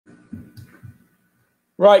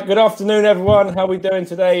Right, good afternoon, everyone. How are we doing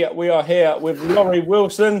today? We are here with Lawrie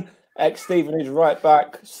Wilson, ex-Stevenage right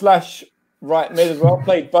back / right mid as well,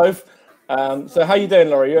 played both. So how you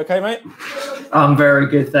doing, Lawrie? You okay, mate? I'm very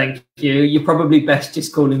good, thank you. You're probably best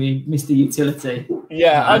just calling me Mr. Utility.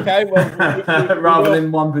 Yeah, okay. Well, rather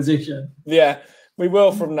than one position. Yeah, we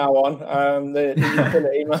will from now on, the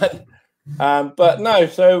utility man. But no,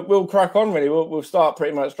 so we'll crack on really. We'll start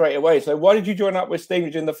pretty much straight away. So why did you join up with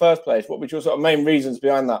Stevenage in the first place? What was your sort of main reasons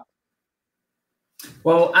behind that?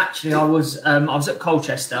 Well, actually, I was at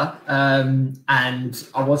Colchester, and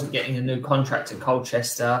I wasn't getting a new contract at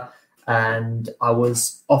Colchester, and I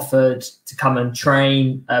was offered to come and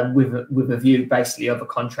train with a view basically of a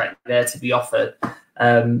contract there to be offered.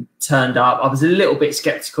 Turned up. I was a little bit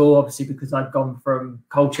sceptical, obviously, because I'd gone from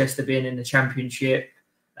Colchester being in the Championship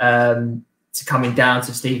to coming down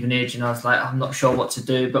to Stevenage, and I was like, I'm not sure what to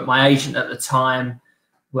do. But my agent at the time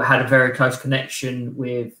had a very close connection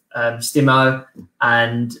with Stimo,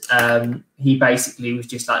 and he basically was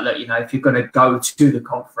just like, look, you know, if you're going to go to the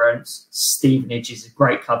conference, Stevenage is a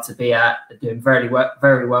great club to be at. They're doing very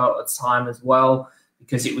well at the time as well,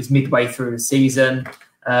 because it was midway through the season.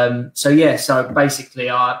 So basically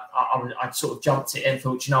I sort of jumped it and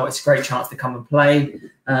thought, you know, it's a great chance to come and play,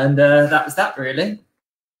 and that was that really.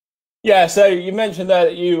 Yeah, so you mentioned there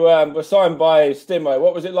that you were signed by Stimo.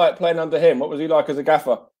 What was it like playing under him? What was he like as a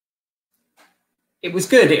gaffer? It was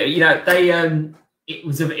good. It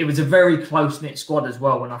was a very close-knit squad as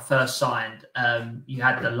well when I first signed. You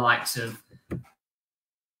had the likes of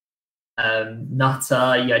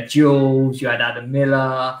Nutter, you had Jules, you had Adam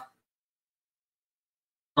Miller,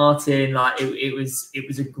 Martin. Like it was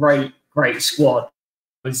a great squad.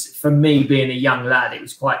 It was, for me, being a young lad, it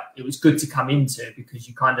was good to come into, because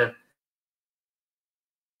you kind of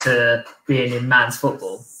to being in man's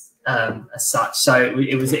football as such. So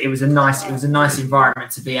it was a nice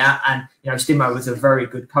environment to be at, and you know, Stimo was a very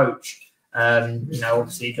good coach. You know,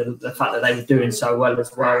 obviously the fact that they were doing so well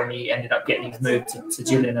as well, and he ended up getting his move to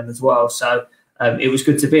Gillingham as well. So it was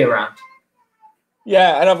good to be around.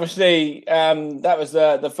 Yeah, and obviously that was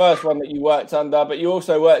the first one that you worked under, but you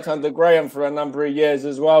also worked under Graham for a number of years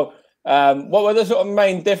as well. What were the sort of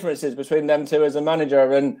main differences between them two as a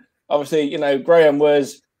manager? And obviously, you know, Graham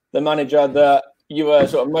was the manager that you were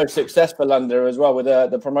sort of most successful under as well with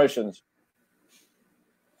the promotions.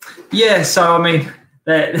 Yeah, so I mean,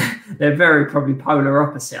 they're very probably polar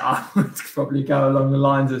opposite. I would probably go along the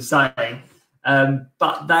lines of saying,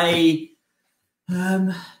 but they.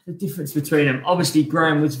 The difference between them, obviously,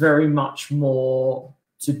 Graham was very much more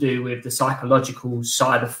to do with the psychological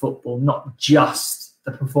side of football, not just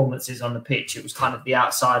the performances on the pitch. It was kind of the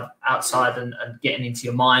outside and getting into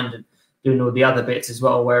your mind and doing all the other bits as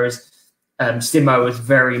well. Whereas Stimo was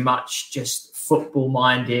very much just football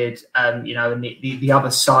minded, you know, and the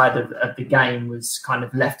other side of the game was kind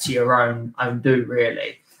of left to your own do,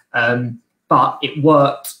 really. But it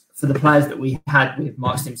worked for the players that we had with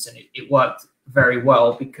Mark Simpson. It worked very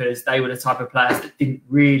well, because they were the type of players that didn't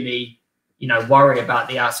really, you know, worry about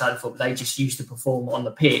the outside of football. They just used to perform on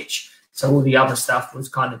the pitch, so all the other stuff was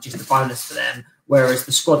kind of just a bonus for them. Whereas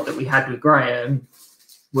the squad that we had with Graham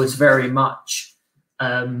was very much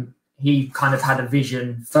he kind of had a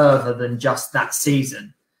vision further than just that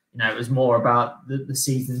season. You know, it was more about the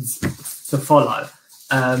seasons to follow.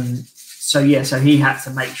 So he had to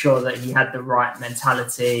make sure that he had the right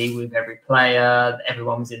mentality with every player, that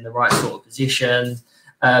everyone was in the right sort of position.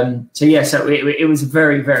 So it was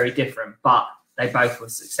very, very different, but they both were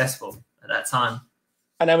successful at that time.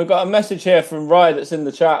 And then we've got a message here from Rye that's in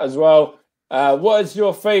the chat as well. What is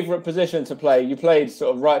your favourite position to play? You played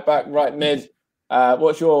sort of right back, right mid.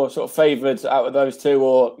 What's your sort of favourites out of those two?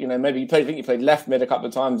 Or, you know, maybe you played left mid a couple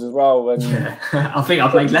of times as well. And I think I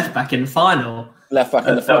played left back in the final. Left back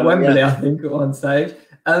in the final, at Wembley, yeah. I think, at one stage.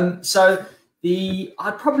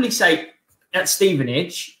 I'd probably say at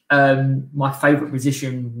Stevenage, my favourite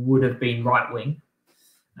position would have been right wing.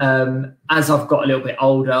 As I've got a little bit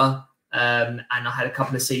older, and I had a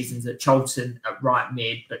couple of seasons at Charlton at right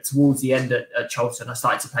mid, but towards the end at Charlton, I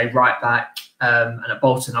started to play right back, and at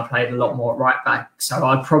Bolton, I played a lot more at right back. So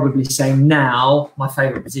I'd probably say now my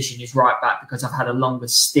favourite position is right back, because I've had a longer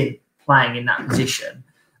stint playing in that position.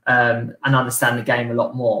 And understand the game a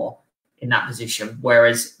lot more in that position.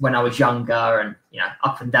 Whereas when I was younger and, you know,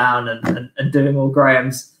 up and down and doing all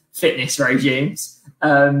Graham's fitness regimes,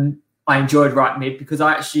 I enjoyed right mid, because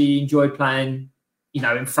I actually enjoyed playing, you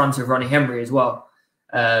know, in front of Ronnie Henry as well,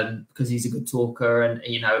 because he's a good talker, and,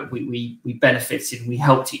 you know, we benefited, we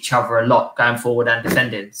helped each other a lot going forward and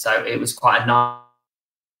defending. So it was quite a nice.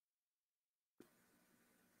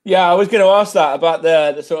 Yeah, I was going to ask that about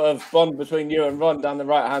the sort of bond between you and Ron down the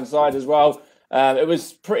right-hand side as well. It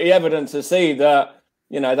was pretty evident to see that,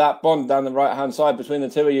 that bond down the right-hand side between the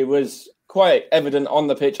two of you was quite evident on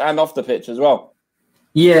the pitch and off the pitch as well.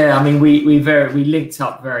 Yeah, I mean, we linked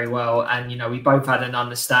up very well, and we both had an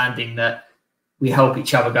understanding that we help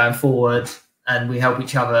each other going forward and we help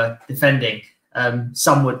each other defending.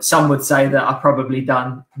 Some would say that I've probably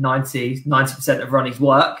done 90% of Ronnie's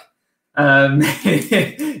work in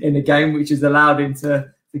the game, which has allowed him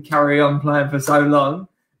to carry on playing for so long.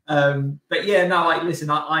 But yeah, no, listen,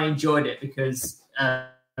 I enjoyed it because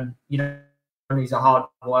Ronnie's a hard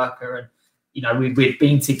worker, and we've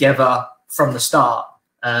been together from the start.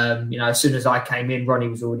 As soon as I came in, Ronnie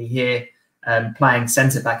was already here, playing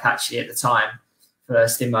centre back actually at the time for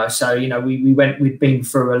Stimo. So we'd been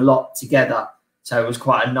through a lot together. So it was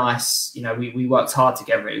quite a nice, we worked hard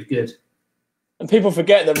together. It was good. And people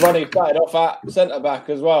forget that Ronnie started off at centre back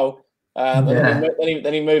as well. And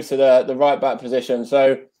then he moved to the right back position.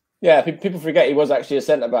 So yeah, people forget he was actually a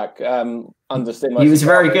centre back under Stimo. He was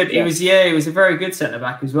very good. Yeah. He was a very good centre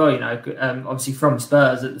back as well. Obviously from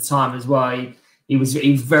Spurs at the time as well. He was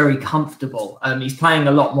very comfortable. He's playing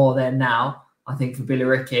a lot more there now, I think, for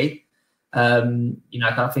Billericay.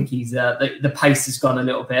 I think he's the pace has gone a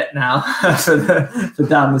little bit now for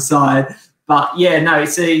down the side. But yeah, no,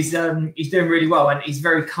 he's doing really well, and he's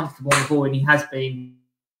very comfortable on the ball, and he has been,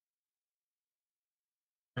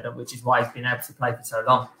 which is why he's been able to play for so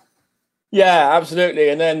long. Yeah, absolutely.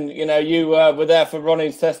 And then, you were there for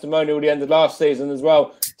Ronnie's testimonial at the end of last season as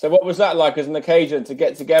well. So what was that like as an occasion to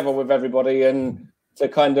get together with everybody and to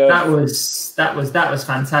kind of... That was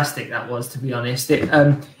fantastic. That was, to be honest.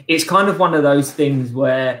 It's kind of one of those things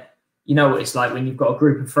where, what it's like when you've got a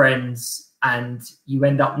group of friends and you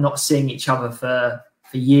end up not seeing each other for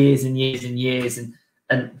years and years and years.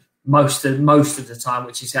 And most of the time,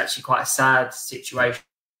 which is actually quite a sad situation,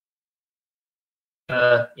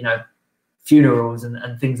 funerals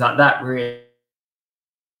and things like that, really.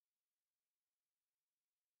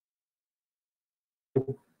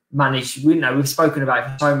 We've spoken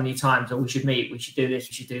about it so many times, we should meet, we should do this,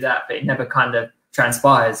 we should do that, but it never kind of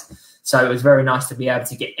transpires. So it was very nice to be able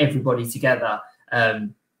to get everybody together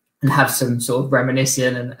and have some sort of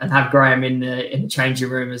reminiscing and have Graham in the changing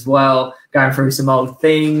room as well, going through some old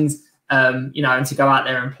things, and to go out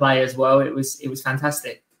there and play as well. It was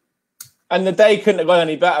fantastic. And the day couldn't have gone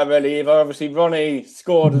any better, really, either. Obviously, Ronnie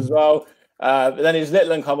scored as well. But then his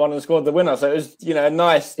little one come on and scored the winner. So it was, a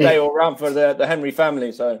nice day all round for the Henry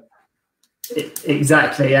family. So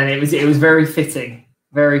exactly, and it was very fitting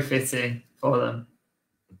for them.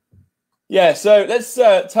 Yeah. So let's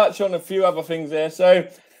touch on a few other things there. So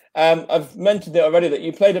I've mentioned it already that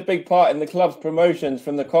you played a big part in the club's promotions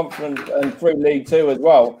from the conference and through League Two as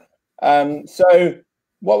well. So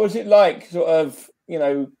what was it like, sort of,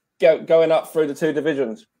 going up through the two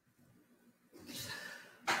divisions?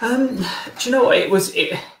 Do you know what it was?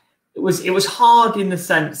 It was hard in the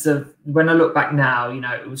sense of, when I look back now,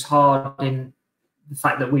 it was hard in the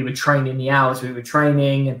fact that we were training the hours we were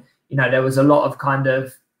training, and there was a lot of kind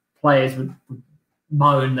of players would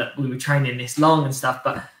moan that we were training this long and stuff.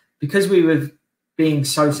 But because we were being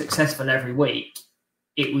so successful every week,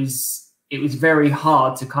 it was very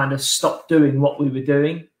hard to kind of stop doing what we were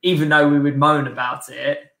doing, even though we would moan about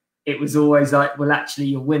it. It was always like, well, actually,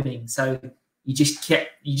 you're winning, so you just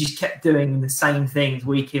kept doing the same things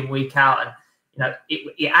week in, week out, and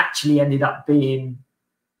it actually ended up being,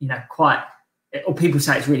 quite. Or people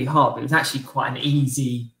say it's really hard, but it was actually quite an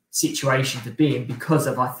easy situation to be in, because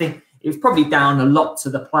of, I think it was probably down a lot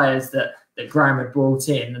to the players that Graham had brought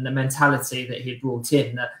in and the mentality that he had brought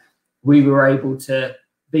in, that we were able to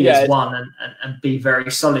be as one and be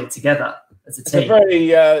very solid together as a team. It's a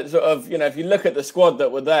very sort of, if you look at the squad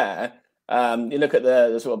that were there, you look at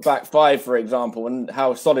the sort of back five, for example, and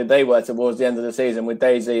how solid they were towards the end of the season with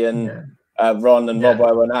Daisy and Ron and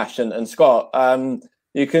Robbo and Ash and Scott.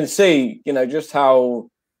 You can see, just how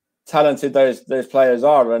talented those players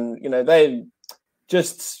are, and they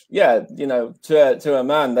just to a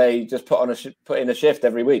man, they just put in a shift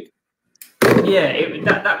every week. Yeah,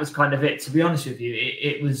 that was kind of it. To be honest with you,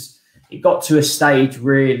 it got to a stage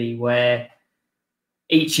really where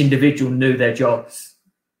each individual knew their jobs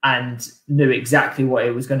and knew exactly what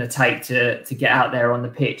it was going to take to get out there on the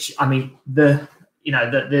pitch. I mean,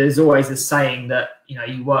 there's always a saying that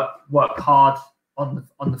you work hard on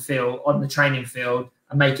the field, on the training field,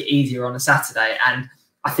 and make it easier on a Saturday. And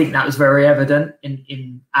I think that was very evident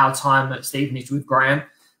in our time at Stevenage with Graham,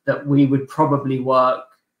 that we would probably work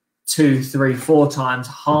 2, 3, 4 times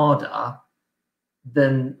harder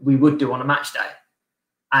than we would do on a match day.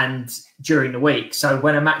 and during the week. So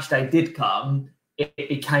when a match day did come, it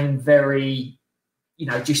became very,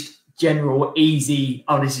 just general, easy.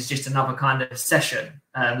 Oh, this is just another kind of session,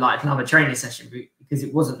 like another training session, because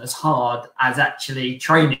it wasn't as hard as actually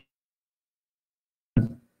training.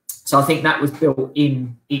 So I think that was built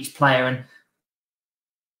in each player. And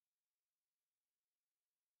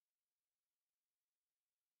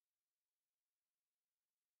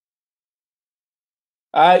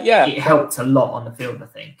it helped a lot on the field, I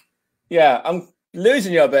think. Yeah, I'm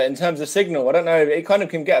losing you a bit in terms of signal. I don't know. It kind of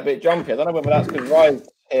can get a bit jumpy. I don't know whether that's because Ryan's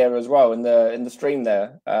here as well in the stream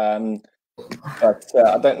there. But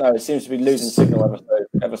I don't know. It seems to be losing signal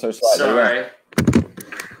ever so slightly. Sorry, yeah.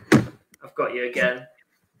 I've got you again.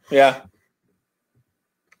 Yeah.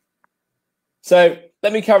 So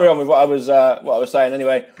let me carry on with what I was saying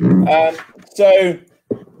anyway. So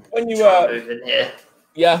when you were moving here,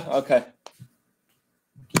 yeah, okay.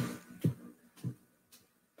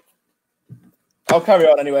 I'll carry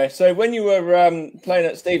on anyway. So when you were playing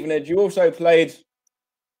at Stevenage, you also played.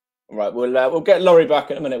 Right, we'll get Lawrie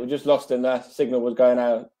back in a minute. We just lost him there. Signal was going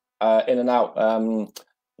out in and out.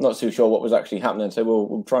 Not too sure what was actually happening, so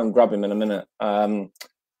we'll try and grab him in a minute.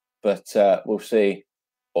 But we'll see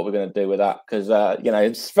what we're going to do with that, because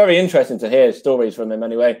it's very interesting to hear stories from him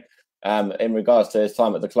anyway, in regards to his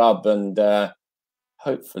time at the club, and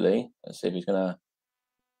hopefully, let's see if he's going to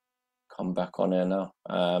come back on here now.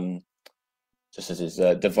 Just as his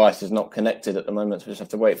device is not connected at the moment, so we just have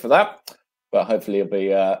to wait for that. But hopefully it'll be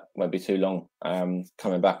won't be too long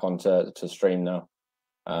coming back onto stream now.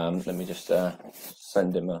 Let me just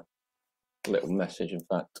send him a little message, in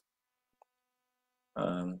fact,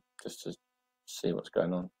 just to see what's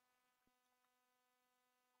going on.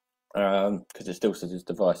 Because it still says his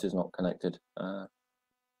device is not connected. But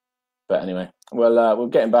anyway, we'll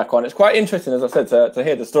get him back on. It's quite interesting, as I said, to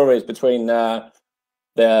hear the stories between the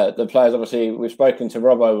players. Obviously, we've spoken to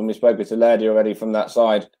Robbo and we've spoken to Lawrie already from that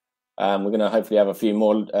side. We're going to hopefully have a few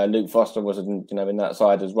more. Luke Foster was in that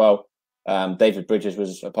side as well. David Bridges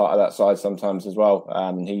was a part of that side sometimes as well.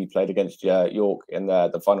 He played against York in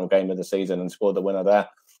the final game of the season and scored the winner there.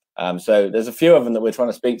 So there's a few of them that we're trying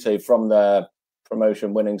to speak to from the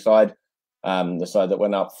promotion winning side, the side that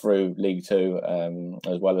went up through League Two,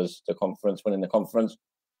 as well as the conference, winning the conference.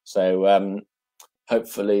 So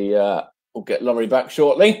hopefully we'll get Lawrie back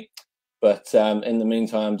shortly. But in the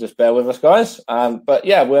meantime, just bear with us, guys. But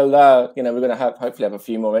yeah, we're going to hopefully have a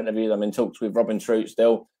few more interviews. I'm in talks with Robin Trout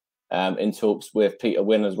still, in talks with Peter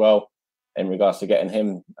Wynn as well, in regards to getting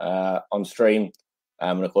him on stream.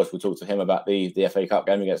 And of course, we'll talk to him about the FA Cup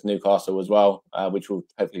game against Newcastle as well, which we'll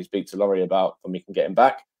hopefully speak to Lawrie about when we can get him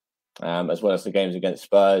back, as well as the games against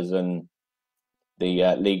Spurs and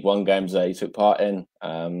the League One games that he took part in.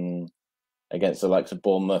 Against the likes of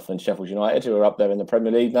Bournemouth and Sheffield United, who are up there in the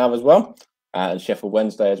Premier League now as well, and Sheffield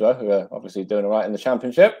Wednesday as well, who are obviously doing all right in the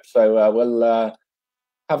Championship. So we'll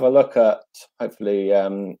have a look at hopefully a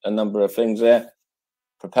number of things there.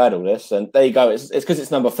 Prepared all this, and there you go. It's because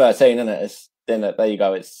it's number 13, isn't it? There you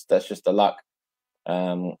go. That's just the luck.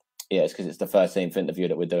 Yeah, it's because it's the 13th interview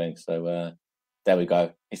that we're doing. So there we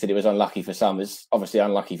go. He said it was unlucky for some. It's obviously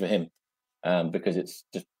unlucky for him because it's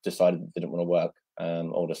just decided it didn't want to work.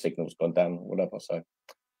 Or the signal's gone down, whatever. So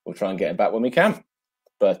we'll try and get it back when we can.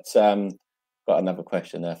 But got another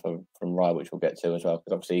question there from Rye, which we'll get to as well,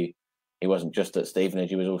 because obviously he wasn't just at Stevenage,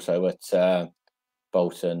 he was also at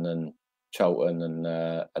Bolton and Charlton and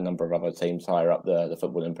a number of other teams higher up the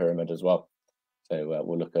footballing pyramid as well. So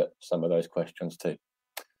we'll look at some of those questions too.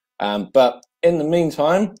 But in the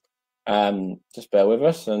meantime, just bear with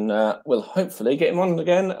us, and we'll hopefully get him on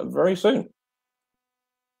again very soon.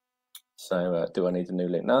 So do I need a new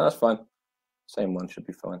link? No, that's fine. Same one should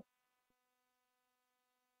be fine.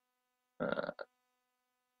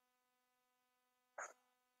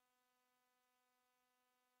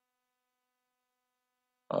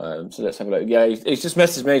 So let's have a look. Yeah, he's just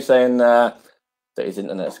messaged me saying that his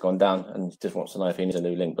internet's gone down and just wants to know if he needs a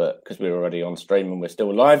new link. But because we're already on stream and we're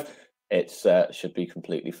still live, it should be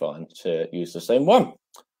completely fine to use the same one.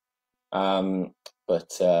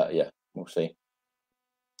 But yeah, we'll see.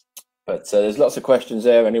 But there's lots of questions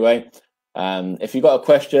there anyway. If you've got a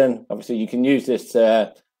question, obviously you can use this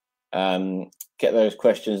to get those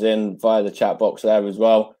questions in via the chat box there as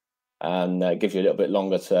well. And gives you a little bit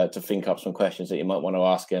longer to think up some questions that you might want to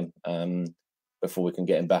ask him before we can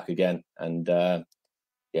get him back again. And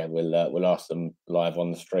yeah, we'll ask them live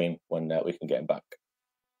on the stream when we can get him back.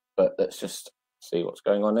 But let's just see what's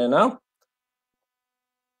going on here now.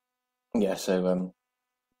 Yeah, so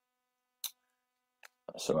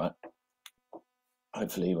that's all right.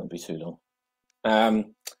 Hopefully it won't be too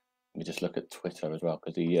long. Let me just look at Twitter as well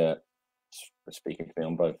because he was speaking to me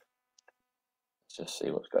on both. Let's just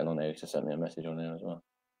see what's going on here. He just sent me a message on there as well.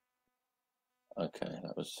 Okay,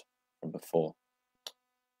 that was from before.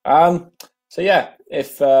 So yeah,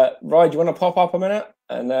 if Ryan, do you want to pop up a minute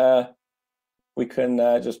and we can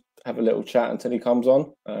just have a little chat until he comes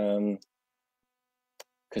on?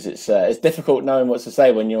 Because it's difficult knowing what to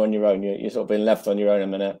say when you're on your own. You're sort of being left on your own a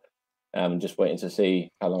minute, just waiting to see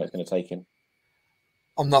how long it's going to take him.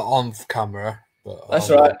 I'm not on camera, but that's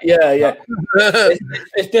right. Yeah.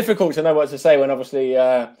 it's difficult to know what to say when obviously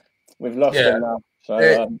we've lost him now.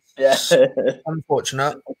 So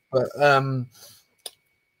unfortunate, but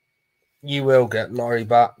you will get Lawrie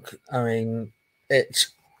back. I mean,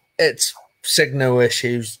 it's signal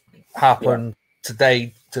issues happen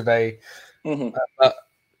today. Mm-hmm. But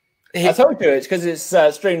I told you it's because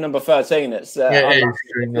it's stream number 13. It's the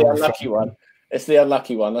unlucky one. It's the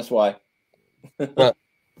unlucky one. That's why. But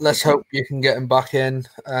let's hope you can get him back in.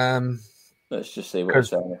 Let's just see what he's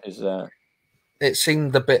saying. It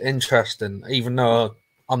seemed a bit interesting, even though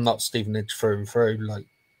I'm not Stevenage through and through. Like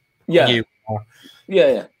you are.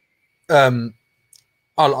 Yeah.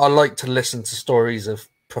 I like to listen to stories of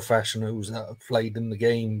professionals that have played in the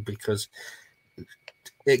game because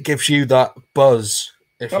it gives you that buzz.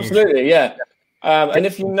 Absolutely, yeah. And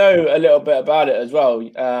if you know a little bit about it as well,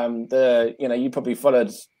 you probably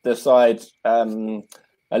followed the side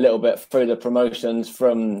a little bit through the promotions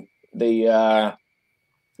from the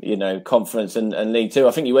conference and League Two.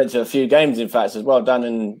 I think you went to a few games, in fact, as well, down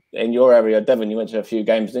in your area, Devon. You went to a few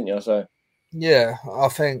games, didn't you? So yeah, I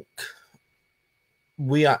think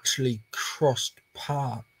we actually crossed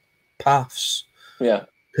paths. Yeah,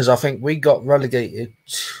 because I think we got relegated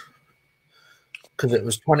because it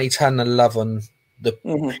was 2010-11, the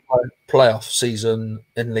playoff season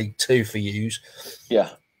in League Two for yous. Yeah,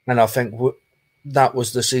 and I think that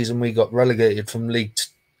was the season we got relegated from League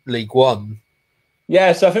One.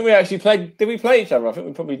 Yeah, so I think we actually played. Did we play each other? I think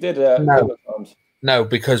we probably did. No,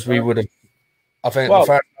 because we would have. I think. Well,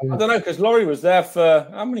 I don't know because Lawrie was there for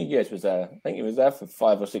how many years? Was there? I think he was there for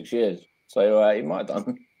 5 or 6 years. So he might have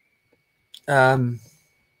done.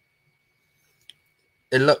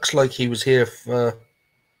 It looks like he was here for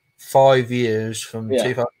 5 years, from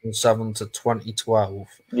 2007 to 2012.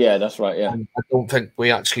 Yeah, that's right. Yeah, and I don't think we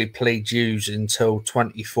actually played yous until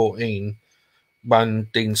 2014 when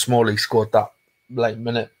Dean Smalley scored that late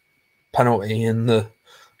minute penalty in the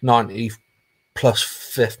 90 plus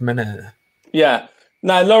 5th minute. Yeah.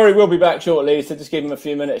 No, Lawrie will be back shortly, so just give him a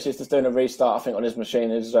few minutes. Just doing a restart, I think, on his machine,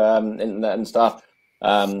 his internet and stuff,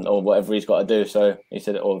 or whatever he's got to do. So he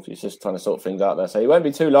said, he's just trying to sort things out there. So he won't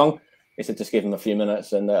be too long. He said just give him a few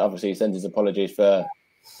minutes, and obviously he sends his apologies for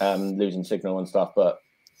losing signal and stuff. But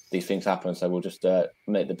these things happen, so we'll just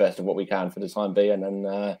make the best of what we can for the time being, and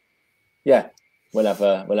then we'll have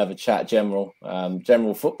a chat general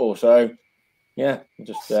football. So yeah,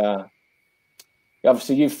 just.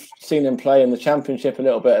 Obviously, you've seen him play in the Championship a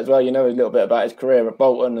little bit as well. You know a little bit about his career at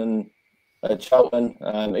Bolton and at Charlton.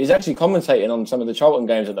 He's actually commentating on some of the Charlton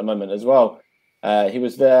games at the moment as well. He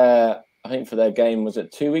was there, I think, for their game, was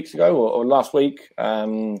it 2 weeks ago or last week?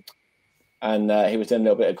 And he was doing a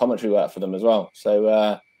little bit of commentary work for them as well.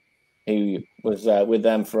 So he was with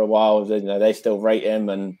them for a while. They still rate him,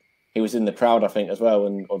 and he was in the crowd, I think, as well.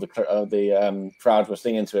 Or the crowd was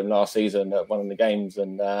singing to him last season at one of the games,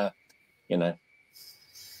 and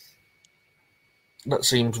that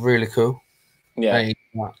seems really cool. Yeah,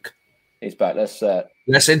 he's back.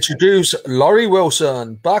 Let's introduce Lawrie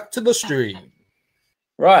Wilson back to the stream.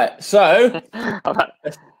 Right, so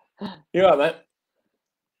you right, mate?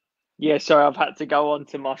 Yeah, sorry, I've had to go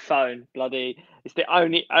onto my phone. Bloody, it's the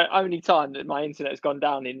only time that my internet has gone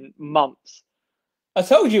down in months. I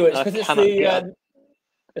told you it's because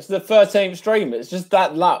it's the 13th stream. It's just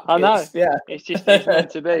that luck. I know. It's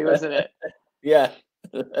meant to be, wasn't it? Yeah.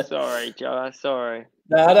 Sorry, Joe. Sorry.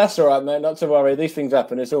 No, that's all right, mate. Not to worry. These things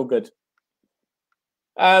happen. It's all good.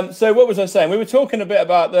 So what was I saying? We were talking a bit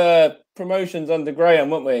about the promotions under Graham,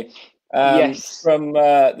 weren't we? Yes. From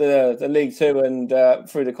the League Two and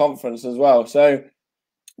through the conference as well. So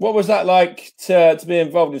what was that like to be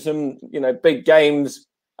involved in some, big games,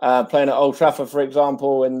 playing at Old Trafford, for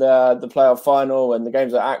example, in the playoff final, and the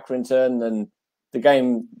games at Accrington, and the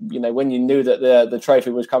game, when you knew that the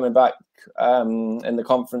trophy was coming back in the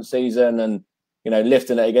conference season, and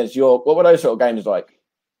lifting it against York? What were those sort of games like?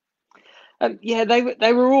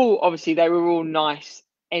 They were all nice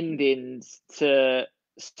endings to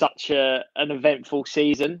such an eventful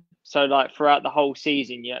season. So like throughout the whole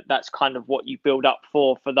season, that's kind of what you build up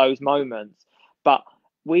for those moments. But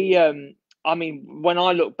we, when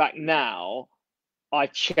I look back now, I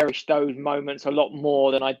cherish those moments a lot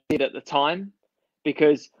more than I did at the time,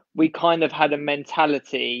 because we kind of had a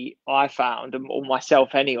mentality, I found, or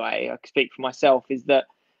myself anyway, I can speak for myself, is that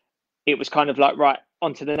it was kind of like, right,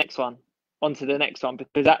 on to the next one,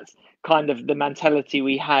 because that's kind of the mentality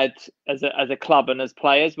we had as a club and as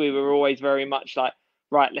players. We were always very much like,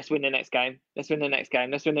 right, let's win the next game, let's win the next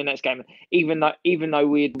game, let's win the next game. Even though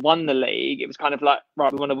we had won the league, it was kind of like,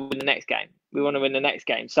 right, we want to win the next game, we want to win the next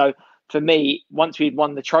game. So for me, once we'd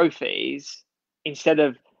won the trophies, instead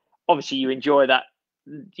of, obviously you enjoy that,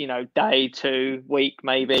 day, 2 week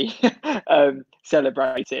maybe,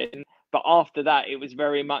 celebrating, but after that it was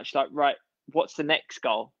very much like, right, what's the next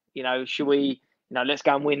goal? Should we, let's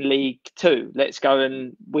go and win League Two, let's go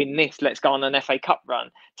and win this, let's go on an FA Cup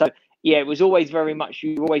run. So yeah, it was always very much,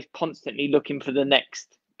 you're always constantly looking for the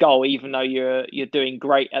next goal, even though you're doing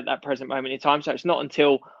great at that present moment in time. So it's not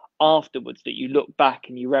until afterwards that you look back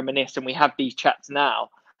and you reminisce, and we have these chats now,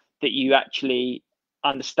 that you actually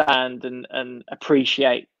understand and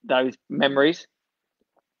appreciate those memories.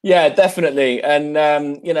 Yeah, definitely. And,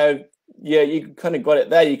 you kind of got it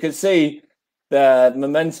there. You could see the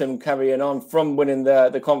momentum carrying on from winning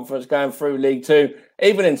the conference, going through League Two,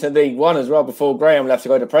 even into League One as well, before Graham left to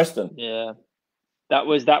go to Preston. Yeah, that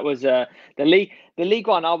was the League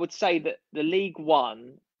One. I would say that the League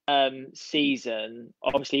One season,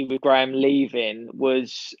 obviously with Graham leaving,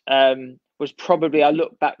 was probably, I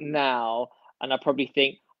look back now and I probably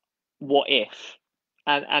think, what if?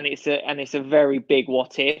 And it's a very big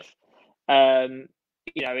what if.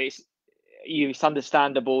 It's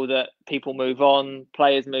understandable that people move on,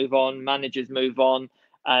 players move on, managers move on,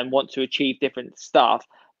 and want to achieve different stuff.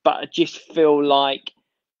 But I just feel like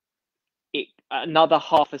another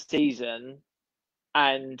half a season,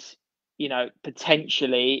 and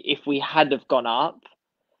potentially if we had have gone up,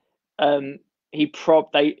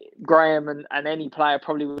 Graham and any player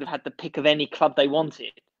probably would have had the pick of any club they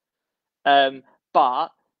wanted, but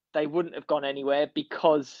they wouldn't have gone anywhere,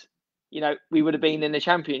 because we would have been in the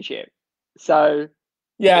Championship. So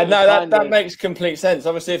yeah, no, that makes complete sense.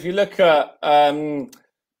 Obviously, if you look at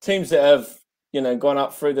teams that have gone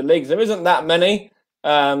up through the leagues, there isn't that many.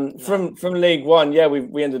 From League One, yeah,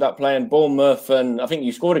 we ended up playing Bournemouth, and I think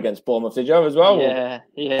you scored against Bournemouth, did you, as well?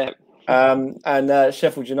 Yeah. And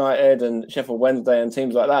Sheffield United and Sheffield Wednesday and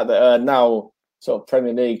teams like that are now sort of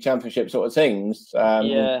Premier League, Championship sort of teams.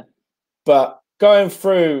 But going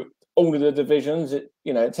through all of the divisions, it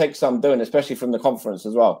takes some doing, especially from the conference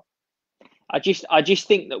as well. I just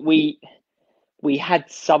think that we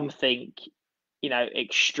had something,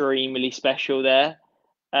 extremely special there.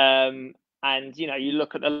 And you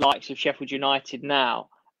look at the likes of Sheffield United now,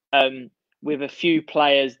 with a few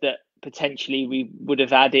players that potentially we would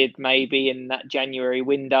have added maybe in that January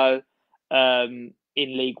window, in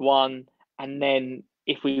League One, and then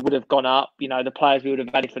if we would have gone up, the players we would have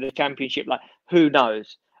added for the Championship, like, who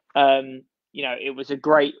knows? It was a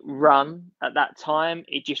great run at that time.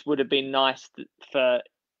 It just would have been nice for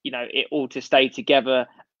it all to stay together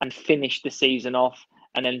and finish the season off,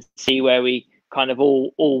 and then see where we kind of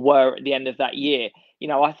all were at the end of that year.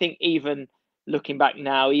 I think even looking back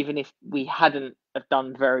now, even if we hadn't have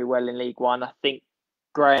done very well in League One, I think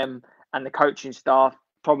Graham and the coaching staff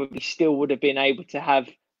probably still would have been able to have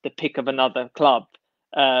the pick of another club.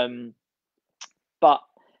 But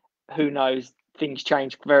who knows? Things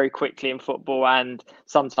change very quickly in football, and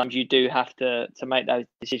sometimes you do have to make those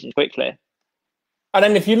decisions quickly. And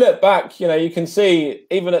then if you look back, you can see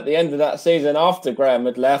even at the end of that season, after Graham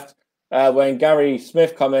had left, when Gary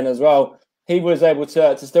Smith come in as well, he was able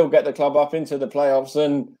to still get the club up into the playoffs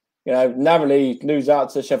and, narrowly lose out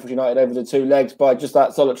to Sheffield United over the 2 legs by just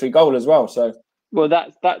that solitary goal as well. So, well,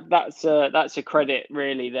 that's a credit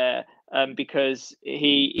really there, because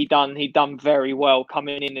he done very well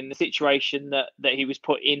coming in the situation that he was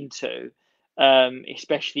put into,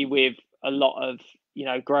 especially with a lot of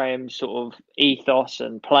Graham's sort of ethos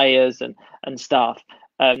and players and stuff.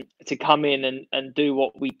 To come in and do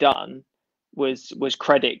what we done was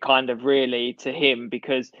credit kind of really to him,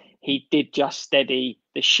 because he did just steady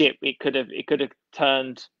the ship. It could have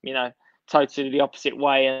turned totally the opposite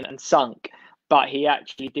way and sunk, but he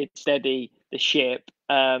actually did steady the ship,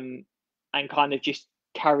 and kind of just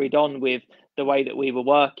carried on with the way that we were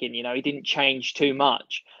working. He didn't change too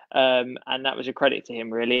much, and that was a credit to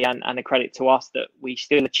him really, and a credit to us that we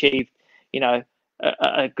still achieved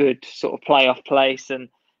a good sort of playoff place. And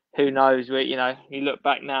who knows, you look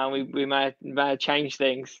back now, we may have changed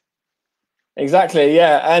things. Exactly,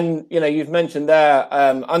 yeah. And, you've mentioned there,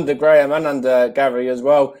 under Graham and under Gary as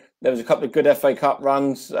well, there was a couple of good FA Cup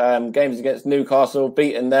runs, games against Newcastle,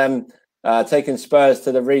 beating them, taking Spurs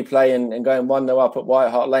to the replay and going 1-0 up at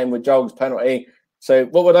White Hart Lane with Jog's penalty. So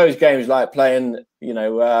what were those games like playing,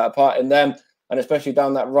 a part in them, and especially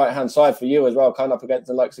down that right-hand side for you as well, kind of up against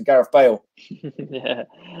the likes of Gareth Bale? Yeah,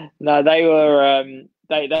 no, they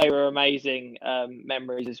were amazing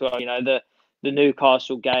memories as well. The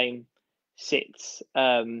Newcastle game sits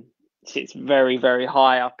very, very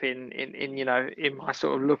high up in my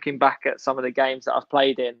sort of looking back at some of the games that I've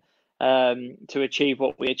played in, to achieve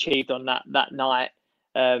what we achieved on that night.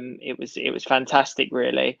 It was fantastic,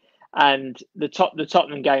 really. And the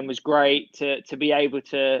Tottenham game was great to be able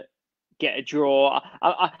to get a draw.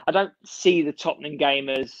 I don't see the Tottenham game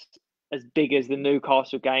as big as the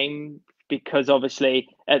Newcastle game, because obviously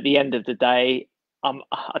at the end of the day,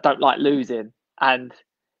 I don't like losing, and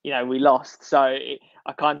we lost. So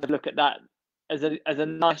I kind of look at that as a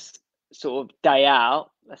nice sort of day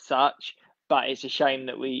out as such. But it's a shame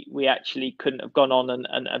that we actually couldn't have gone on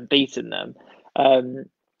and beaten them.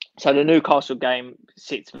 So the Newcastle game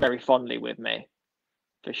sits very fondly with me,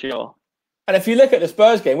 for sure. And if you look at the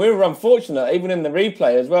Spurs game, we were unfortunate, even in the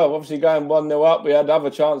replay as well. Obviously, going 1-0 up, we had other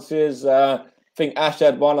chances. I think Ash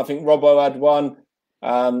had one. I think Robbo had one.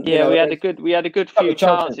 We had a good few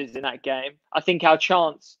chances in that game. I think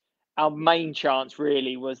our main chance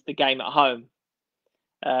really was the game at home.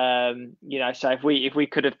 So if we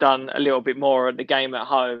could have done a little bit more at the game at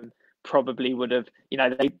home, probably would have.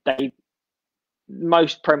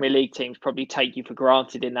 Most Premier League teams probably take you for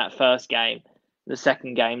granted in that first game. The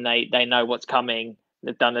second game, they know what's coming.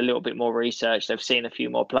 They've done a little bit more research. They've seen a few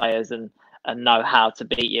more players and know how to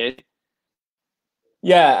beat you.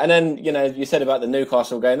 Yeah, and then, you said about the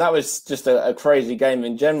Newcastle game. That was just a crazy game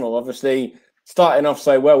in general. Obviously, starting off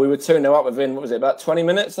so well, we were 2-0 up within, what was it, about 20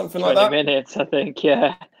 minutes, something like that? 20 minutes, I think,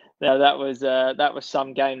 yeah. No, that was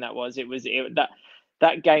some game, that was.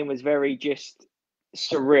 That game was very just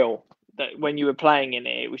surreal. That when you were playing in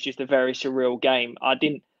it, it was just a very surreal game.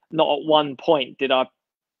 Not at one point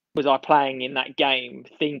was I playing in that game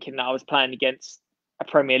thinking that I was playing against a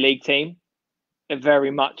Premier League team.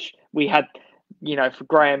 Very much, we had, for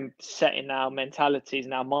Graham, setting our mentalities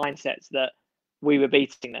and our mindsets that we were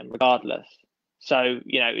beating them regardless. So,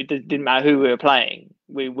 it didn't matter who we were playing.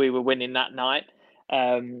 We were winning that night.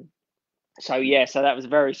 So that was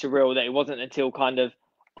very surreal that it wasn't until kind of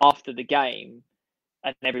after the game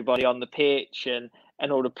and everybody on the pitch and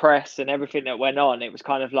all the press and everything that went on, it was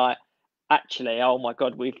kind of like, actually, oh my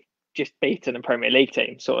God, we've just beaten a Premier League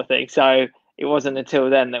team, sort of thing. So it wasn't until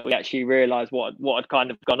then that we actually realised what had kind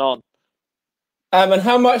of gone on. And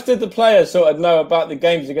how much did the players sort of know about the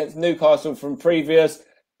games against Newcastle from previous,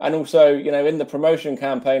 and also, in the promotion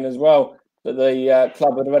campaign as well, that the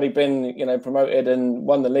club had already been, promoted and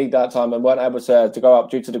won the league that time and weren't able to go up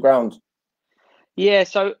due to the ground? Yeah,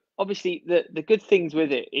 so obviously the good things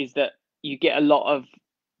with it is that you get a lot of,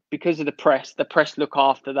 because of the press look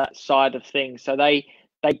after that side of things. So they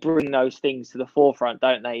bring those things to the forefront,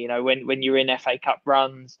 don't they? When you're in FA Cup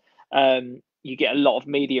runs, you get a lot of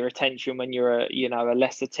media attention when you're a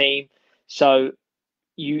lesser team. So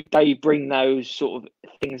they bring those sort of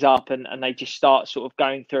things up and they just start sort of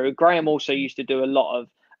going through. Graham also used to do a lot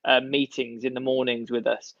of meetings in the mornings with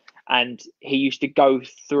us, and he used to go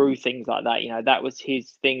through things like that. That was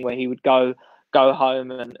his thing, where he would go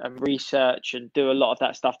home and research and do a lot of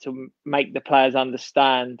that stuff to make the players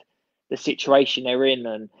understand the situation they're in,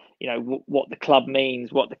 and what the club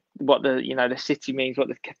means, what the city means, what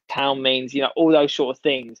the town means, all those sort of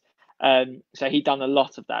things. So he'd done a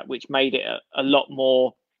lot of that, which made it a lot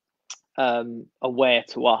more aware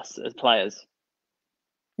to us as players.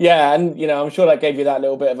 Yeah, and I'm sure that gave you that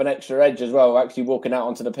little bit of an extra edge as well, actually walking out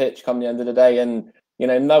onto the pitch come the end of the day, and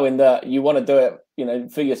knowing that you want to do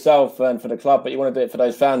it, for yourself and for the club, but you want to do it for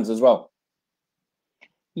those fans as well.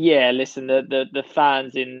 Yeah, listen, the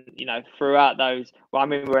fans in throughout those. Well, I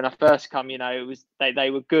remember when I first come, it was they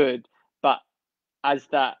were good, but as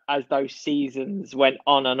those seasons went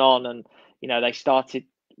on and they started,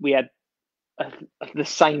 we had the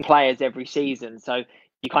same players every season, so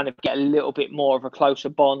you kind of get a little bit more of a closer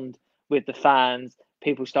bond with the fans.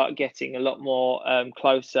 People start getting a lot more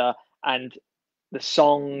closer, and the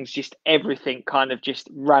songs, just everything kind of just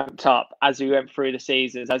ramped up as we went through the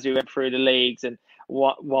seasons, as we went through the leagues and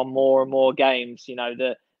won more and more games.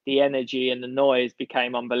 The energy and the noise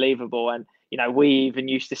became unbelievable, and we even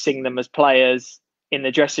used to sing them as players in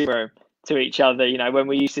the dressing room to each other. When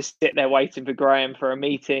we used to sit there waiting for Graham for a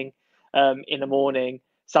meeting in the morning,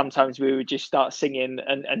 sometimes we would just start singing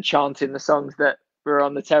and chanting the songs that were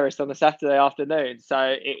on the terrace on a Saturday afternoon.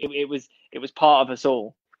 So it was part of us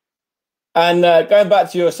all. And going back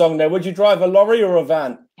to your song there, would you drive a lorry or a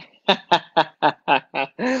van?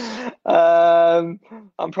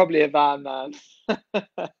 I'm probably a van man.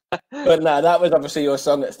 But no, that was obviously your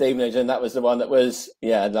song at Stevenage, and that was the one that was,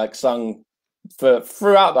 yeah, like sung for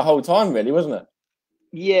throughout the whole time, really, wasn't it?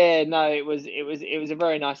 Yeah, no, it was a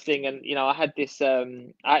very nice thing, and I had this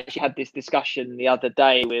I actually had this discussion the other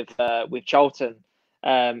day with Charlton,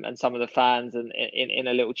 and some of the fans, and in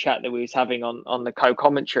a little chat that we was having on the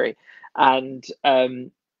co-commentary, and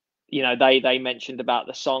they mentioned about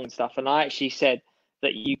the song and stuff, and I actually said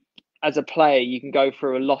that you, as a player, you can go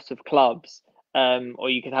through a lot of clubs, or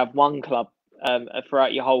you can have one club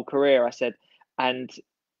throughout your whole career. I said, and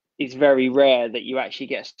it's very rare that you actually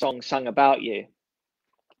get a song sung about you.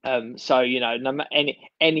 So no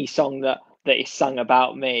any song that is sung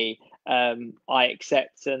about me, I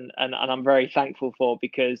accept, and I'm very thankful for,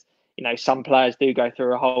 because some players do go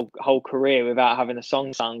through a whole career without having a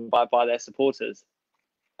song sung by their supporters.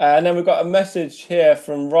 And then we've got a message here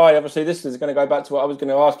from Rye. Obviously, this is going to go back to what I was going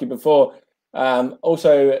to ask you before.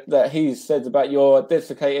 Also, that he said about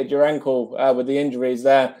dislocated your ankle with the injuries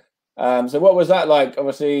there. So what was that like?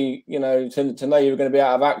 Obviously, to know you were going to be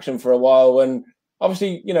out of action for a while, and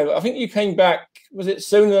obviously, I think you came back. Was it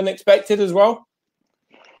sooner than expected as well?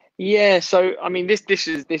 Yeah. So I mean, this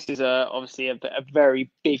is obviously a very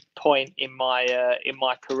big point in my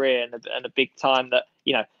career, and a big time that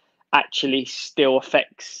actually still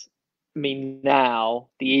affects me now.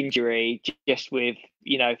 The injury, just with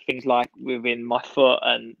things like within my foot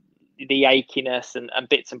and the achiness and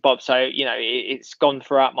bits and bobs. So it's gone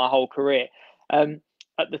throughout my whole career.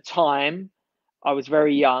 At the time, I was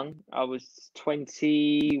very young. I was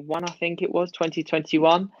 21, I think it was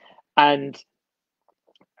 2021, and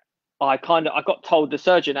I got told, the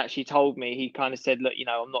surgeon actually told me, he kind of said, look,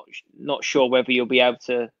 I'm not sure whether you'll be able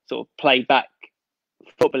to sort of play back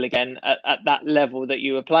football again at that level that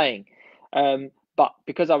you were playing. But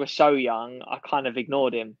because I was so young, I kind of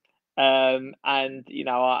ignored him. And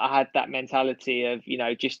I had that mentality of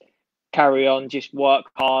just carry on, just work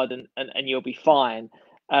hard, and you'll be fine.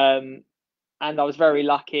 And I was very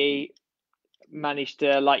lucky, managed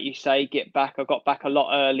to, like you say, get back. I got back a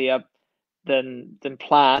lot earlier than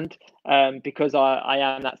planned, because I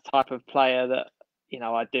am that type of player that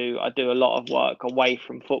I do a lot of work away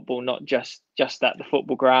from football, not just at the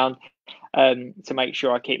football ground, to make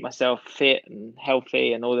sure I keep myself fit and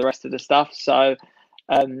healthy and all the rest of the stuff. So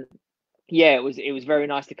yeah, it was very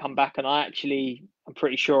nice to come back, and I'm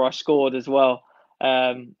pretty sure I scored as well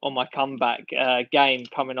on my comeback game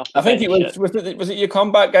coming off the I think bench. Was it your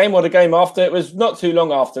comeback game or the game after? It was not too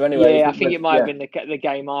long after, anyway. Yeah, I think it might have been the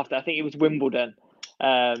game after. I think it was Wimbledon,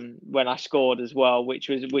 when I scored as well, which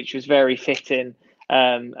was very fitting,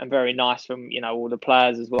 and very nice from all the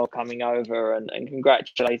players as well coming over and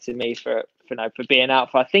congratulating me for being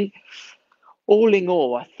out for, I think, all in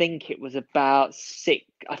all, I think it was about 6.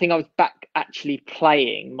 I think I was back actually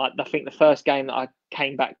playing. I think the first game that I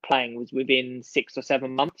came back playing was within 6 or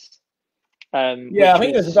 7 months. Yeah, I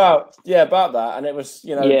think it was about that, and it was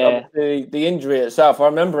obviously the injury itself. I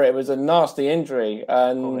remember it was a nasty injury,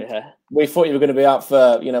 and we thought you were going to be out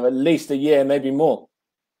for at least a year, maybe more.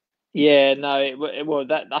 Yeah, no, well,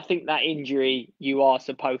 I think that injury, you are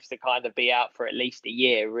supposed to kind of be out for at least a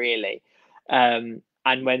year, really.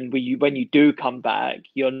 And when you do come back,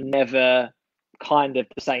 you're never kind of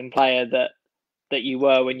the same player that you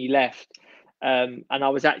were when you left. And I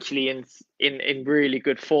was actually in really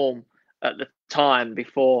good form at the time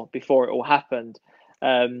before it all happened.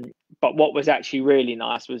 But what was actually really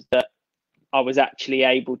nice was that I was actually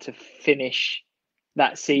able to finish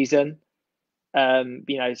that season.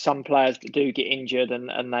 Some players do get injured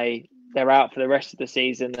and they're out for the rest of the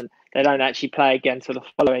season, and they don't actually play again till the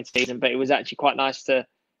following season. But it was actually quite nice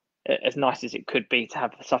as nice as it could be, to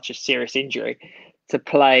have such a serious injury, to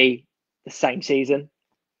play the same season.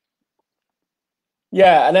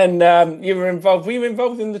 Yeah, and then you were involved. Were you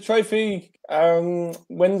involved in the trophy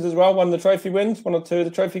wins as well? One of the trophy wins, 1 or 2 of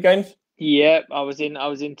the trophy games. Yeah, I was in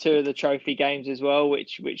 2 of the trophy games as well,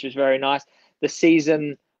 which was very nice. The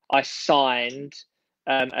season I signed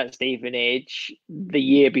at Stevenage, the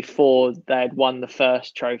year before, they had won the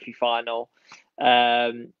first trophy final,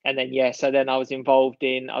 and then so then I was involved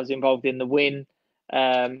in the win,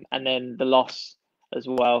 and then the loss as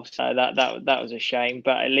well. So that was a shame,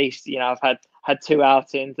 but at least I've had 2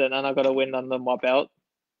 outings, and I've got a win under my belt.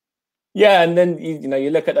 Yeah, and then you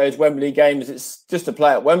look at those Wembley games. It's just to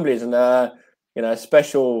play at Wembley is a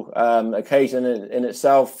special occasion in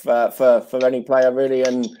itself for any player, really,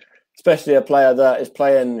 and especially a player that is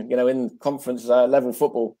playing in conference level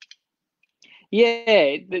football.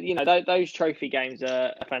 Yeah, those trophy games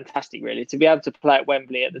are fantastic, really. To be able to play at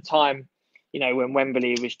Wembley at the time, when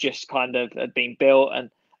Wembley was just kind of had been built and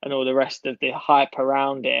all the rest of the hype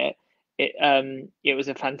around it, it was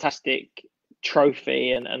a fantastic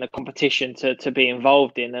trophy and a competition to be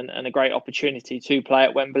involved in, and a great opportunity to play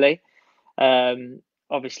at Wembley.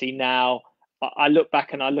 Obviously now I look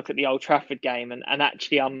back and I look at the Old Trafford game, and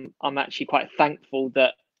actually I'm actually quite thankful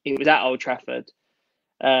that it was at Old Trafford,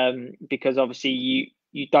 because obviously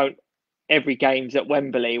you don't, every game's at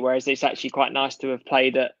Wembley, whereas it's actually quite nice to have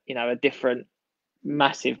played at a different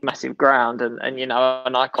massive ground and an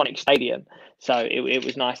iconic stadium. So it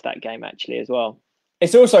was nice, that game, actually, as well.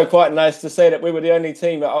 It's also quite nice to say that we were the only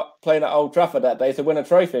team playing at Old Trafford that day to win a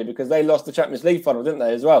trophy, because they lost the Champions League final, didn't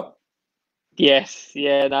they, as well? Yes,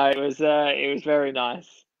 yeah, no, it was very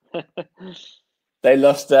nice. They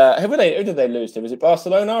lost. Who did they lose to? Was it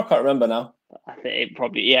Barcelona? I can't remember now. I think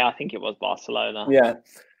I think it was Barcelona. Yeah.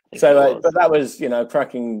 So, but that was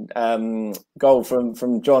cracking goal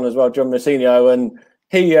from John as well, John Mousinho, and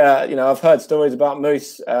he, I've heard stories about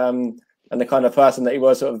Moose and the kind of person that he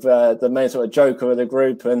was, sort of the main sort of joker of the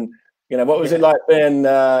group, and what was it like being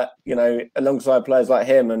alongside players like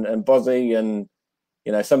him and Bozzy and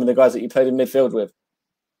some of the guys that you played in midfield with?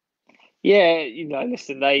 Yeah,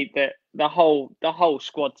 listen, the whole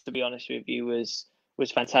squad, to be honest with you, was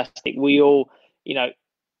fantastic. We all,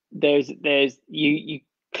 there's you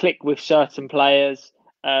click with certain players,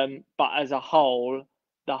 but as a whole,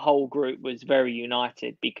 the whole group was very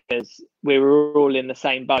united, because we were all in the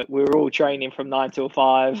same boat. We were all training from 9 till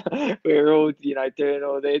 5. We were all, doing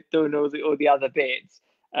all the other bits,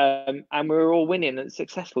 and we were all winning and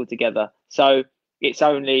successful together. So it's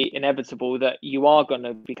only inevitable that you are going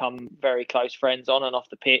to become very close friends on and off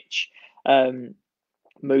the pitch.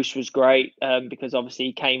 Moose was great, because obviously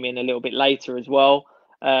he came in a little bit later as well,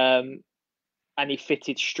 and he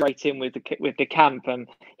fitted straight in with the camp. And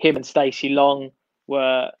him and Stacey Long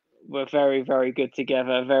were very, very good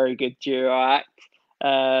together, very good duo act,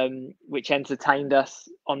 which entertained us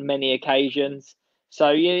on many occasions. So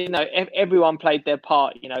everyone played their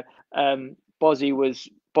part. Bozzy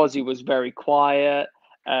was very quiet,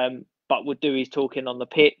 but would do his talking on the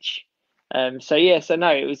pitch. So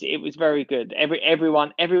it was very good.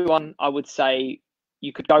 Everyone, I would say,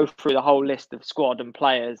 you could go through the whole list of squad and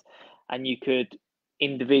players, and you could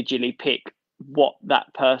individually pick what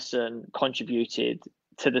that person contributed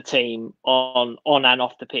to the team on and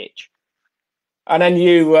off the pitch. And then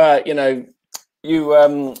you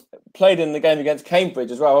played in the game against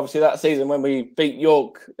Cambridge as well. Obviously, that season when we beat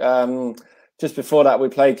York. Just before that, we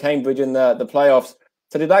played Cambridge in the playoffs.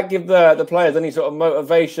 So did that give the players any sort of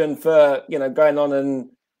motivation for going on and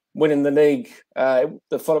winning the league? It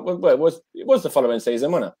was the following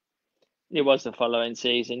season, wasn't it? It was the following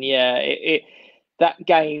season. Yeah, that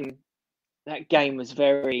game was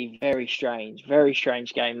very, very strange. Very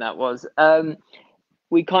strange game that was.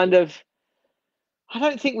 We kind of, I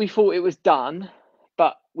don't think we thought it was done,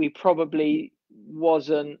 but we probably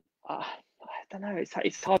wasn't. I don't know.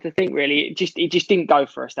 It's hard to think, really. It just didn't go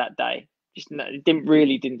for us that day. It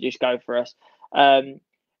didn't just go for us.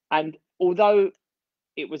 And although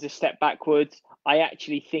it was a step backwards, I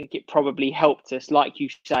actually think it probably helped us, like you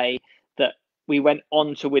say, that we went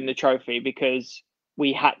on to win the trophy, because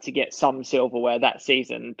we had to get some silverware that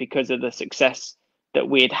season because of the success that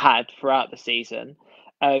we had throughout the season.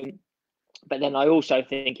 But then I also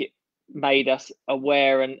think it made us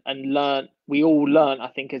aware and learn. We all learn, I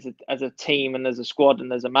think, as a team and as a squad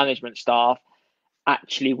and as a management staff,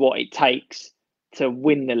 actually what it takes to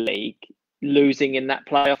win the league, losing in that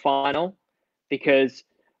playoff final, because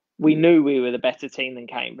we knew we were the better team than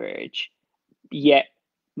Cambridge. Yet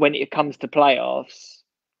when it comes to playoffs,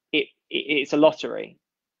 it's a lottery.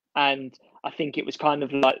 And I think it was kind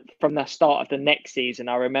of like from the start of the next season,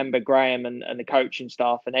 I remember Graham and the coaching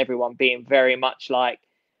staff and everyone being very much like,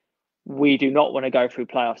 we do not want to go through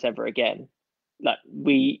playoffs ever again. Like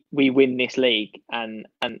we win this league and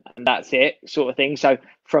that's it, sort of thing. So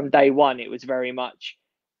from day one, it was very much,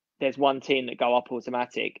 there's one team that go up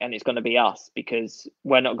automatic, and it's going to be us, because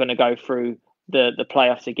we're not going to go through the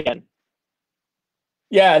playoffs again.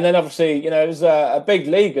 Yeah, and then obviously, it was a big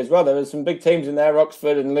league as well. There was some big teams in there,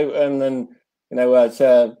 Oxford and Luton, and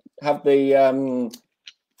to have the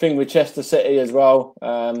thing with Chester City as well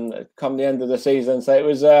come the end of the season. So it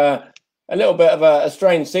was a little bit of a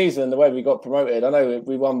strange season the way we got promoted. I know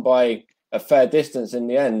we won by a fair distance in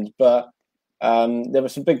the end, but there were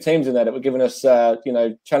some big teams in there that were giving us,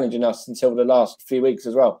 challenging us until the last few weeks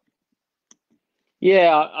as well.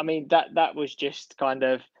 Yeah, I mean that was just kind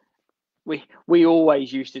of, we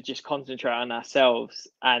always used to just concentrate on ourselves,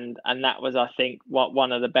 and that was, I think,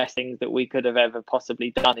 one of the best things that we could have ever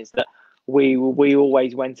possibly done, is that we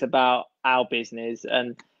always went about our business,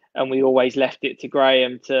 and we always left it to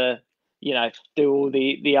Graham to, you know, do all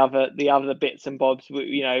the other bits and bobs,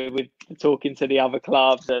 you know, with talking to the other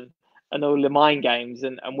clubs and all the mind games,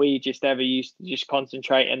 and we just ever used to just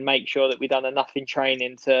concentrate and make sure that we done enough in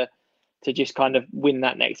training to just kind of win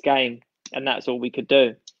that next game, and that's all we could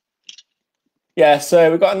do. Yeah,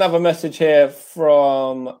 so we've got another message here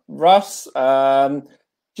from Russ.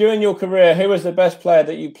 During your career, who was the best player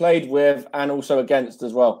that you played with and also against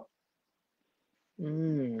as well?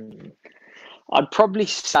 I'd probably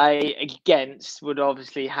say against would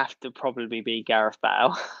obviously have to probably be Gareth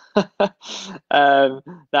Bale.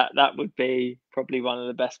 That would be probably one of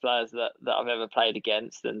the best players that I've ever played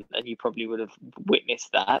against, and you probably would have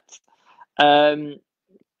witnessed that. To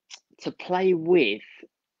play with,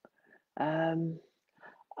 there's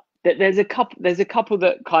a couple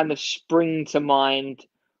that kind of spring to mind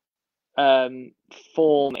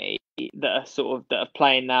for me that are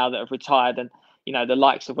playing now, that have retired, and you know, the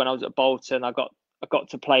likes of when I was at Bolton, I got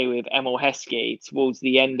to play with Emil Heskey towards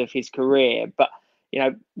the end of his career. But you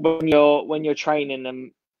know, when you're training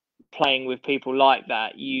and playing with people like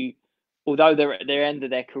that, although they're at their end of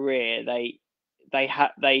their career,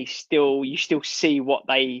 you still see what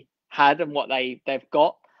they had and what they've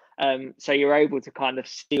got. So you're able to kind of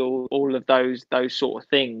see all of those sort of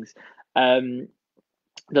things.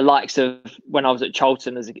 The likes of when I was at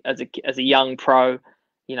Charlton as a young pro,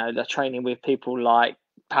 you know, they're training with people like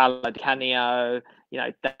Paolo Di Canio, you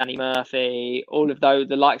know, Danny Murphy, all of those,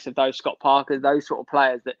 the likes of those, Scott Parker, those sort of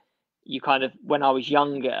players that you kind of, when I was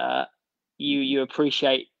younger, you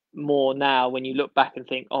appreciate more now when you look back and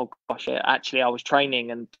think, oh gosh, actually I was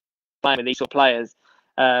training and playing with these sort of players.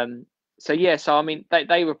 So I mean,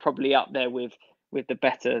 they were probably up there with the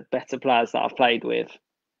better players that I've played with.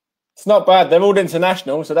 It's not bad. They're all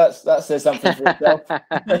international, so that says something for itself.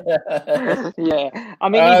 Yeah, I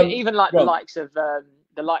mean, even like the likes of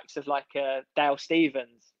like Dale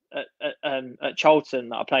Stevens at Charlton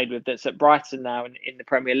that I played with, that's at Brighton now in the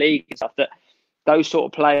Premier League and stuff. That those sort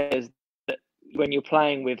of players that when you're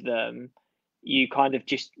playing with them, you kind of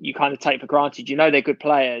take for granted. You know they're good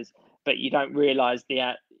players, but you don't realise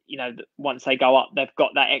that once they go up, they've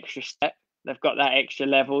got that extra step. They've got that extra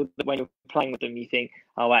level that when you're playing with them, you think,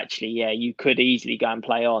 oh, actually, yeah, you could easily go and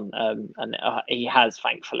play on. And he has,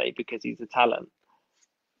 thankfully, because he's a talent.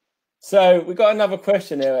 So we've got another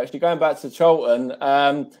question here, actually, going back to Charlton.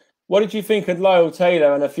 What did you think of Lyle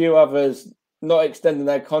Taylor and a few others not extending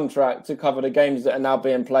their contract to cover the games that are now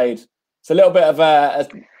being played? It's a little bit of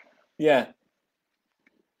yeah.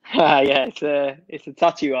 Yeah, it's a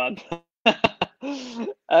touchy one.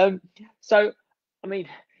 So, I mean,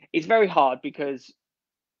 it's very hard because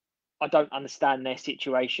I don't understand their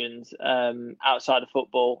situations outside of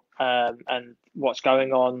football and what's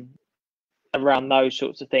going on around those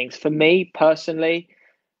sorts of things. For me personally,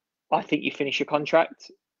 I think you finish your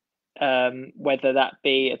contract, whether that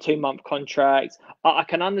be a 2-month contract. I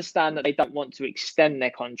can understand that they don't want to extend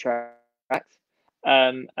their contract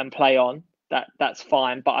and play on. That's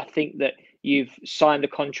fine, but I think that you've signed a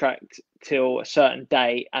contract till a certain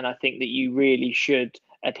date, and I think that you really should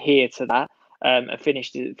adhere to that and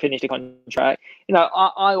finish the contract. You know,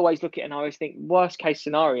 I always look at it and I always think, worst case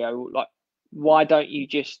scenario, like, why don't you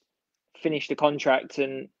just finish the contract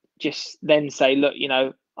and just then say, look, you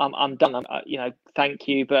know, I'm done. Thank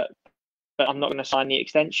you, but I'm not going to sign the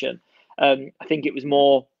extension. I think it was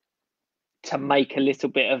more to make a little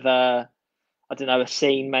bit of a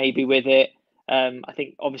scene maybe with it. I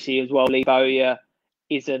think obviously as well, Lee Bowyer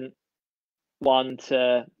isn't one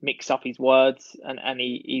to mix up his words, and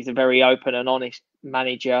he's a very open and honest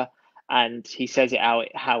manager, and he says it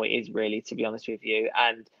how it is, really, to be honest with you.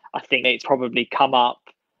 And I think it's probably come up,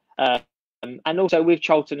 and also with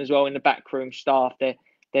Charlton as well, in the backroom staff,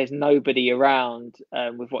 there's nobody around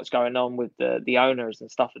with what's going on with the owners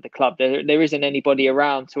and stuff at the club. There isn't anybody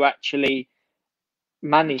around to actually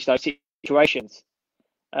manage those situations.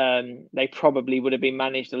 They probably would have been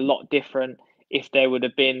managed a lot different if there would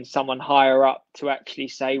have been someone higher up to actually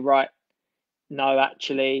say, right, no,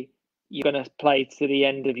 actually, you're going to play to the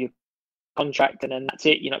end of your contract and then that's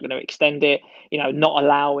it. You're not going to extend it. You know, not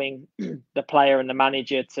allowing the player and the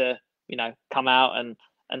manager to, you know, come out and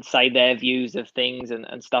say their views of things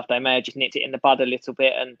and stuff. They may have just nipped it in the bud a little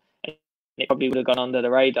bit, and it probably would have gone under the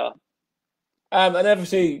radar. And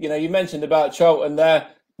obviously, you know, you mentioned about Charlton there.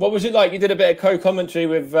 What was it like? You did a bit of co-commentary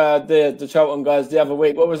with the Charlton guys the other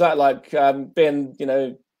week. What was that like, being, you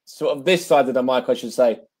know, sort of this side of the mic, I should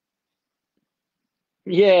say?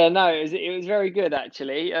 Yeah, no, it was very good,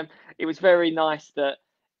 actually. It was very nice that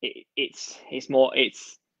it's more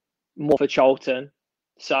for Charlton.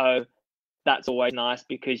 So that's always nice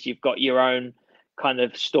because you've got your own kind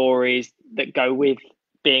of stories that go with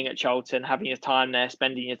being at Charlton, having your time there,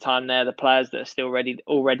 spending your time there, the players that are still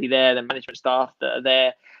already there, the management staff that are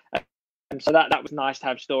there. So that was nice to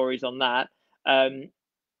have stories on that.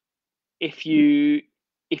 If you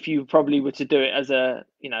probably were to do it as a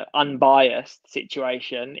unbiased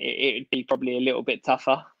situation, it would be probably a little bit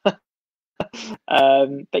tougher.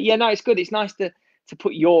 But yeah, no, it's good. It's nice to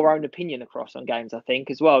put your own opinion across on games, I think,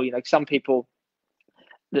 as well. Some people,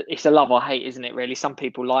 it's a love or hate, isn't it, really? Some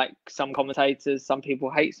people like some commentators, some people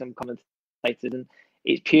hate some commentators, and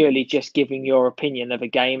it's purely just giving your opinion of a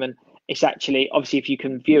game. And it's actually, obviously, if you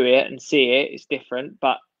can view it and see it, it's different.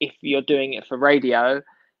 But if you're doing it for radio,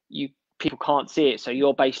 people can't see it, so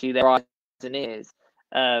you're basically their eyes and ears.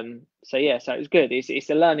 So it was good. It's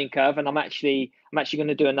a learning curve, and I'm actually going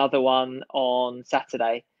to do another one on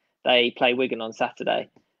Saturday. They play Wigan on Saturday,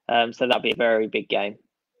 so that'll be a very big game.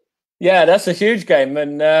 Yeah, that's a huge game,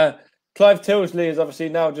 and Clive Tilsley has obviously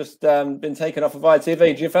now just been taken off of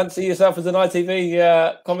ITV. Do you fancy yourself as an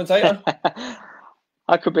ITV commentator?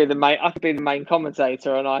 I could be the main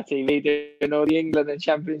commentator on ITV doing all the England and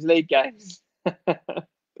Champions League games.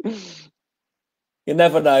 You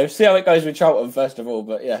never know. See how it goes with Charlton first of all,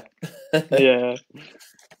 but yeah. Yeah.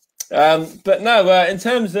 But no, in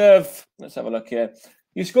terms of, let's have a look here.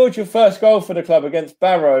 You scored your first goal for the club against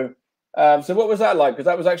Boro. So what was that like? Because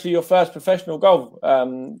that was actually your first professional goal,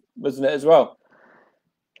 wasn't it, as well?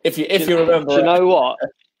 If you remember. Do you know what?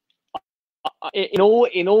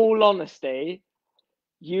 In all honesty,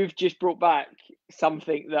 you've just brought back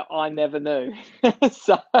something that I never knew.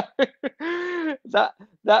 So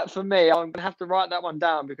that for me, I'm gonna have to write that one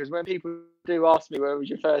down, because when people do ask me where was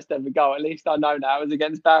your first ever goal, at least I know now it was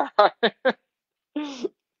against Boro.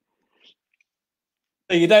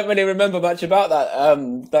 You don't really remember much about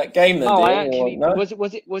that game, then? Oh, do you? I actually No?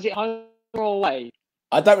 was it home or away?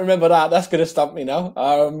 I don't remember that. That's gonna stump me now.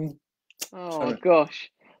 Oh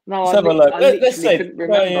gosh, no, let's have a look. Let's see. Couldn't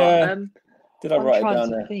remember. Did I write it down I'm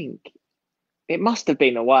trying to think. It must have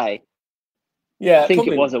been away. Yeah, I think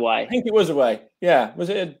it was away. I think it was away. Yeah, was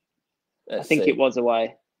it? I think it was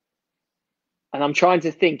away. And I'm trying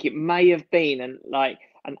to think. It may have been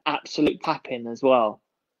an absolute tap-in as well.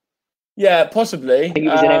 Yeah, possibly. I think it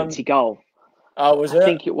was an empty goal. Oh, was it? I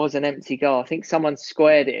think it was an empty goal. I think someone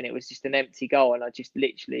squared it and it was just an empty goal, and I just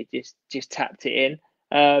literally just tapped it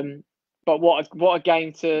in. But what a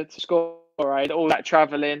game to score! Right? All that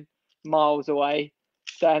travelling miles away,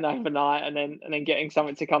 staying overnight, and then getting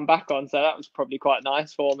something to come back on. So that was probably quite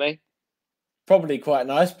nice for me. Probably quite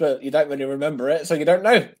nice, but you don't really remember it, so you don't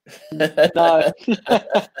know. No.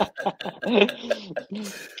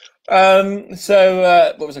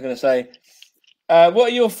 So what was I going to say? What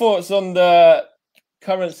are your thoughts on the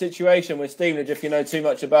current situation with Stevenage, if you know too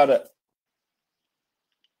much about it?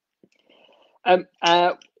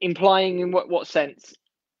 Implying in what sense?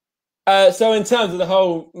 So in terms of the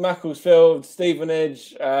whole Macclesfield,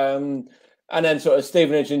 Stevenage, and then sort of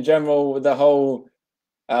Stevenage in general, with the whole,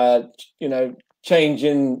 change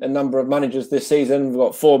in a number of managers this season. We've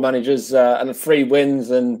got 4 managers and 3 wins,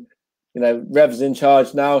 and Rev's in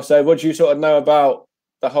charge now. So what do you sort of know about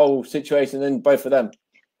the whole situation in both of them?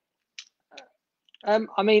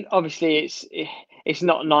 I mean, obviously, it's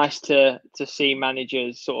not nice to see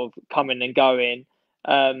managers sort of coming and going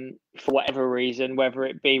for whatever reason, whether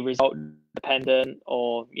it be result dependent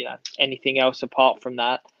or anything else apart from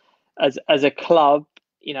that. As a club,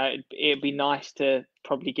 it'd be nice to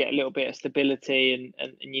probably get a little bit of stability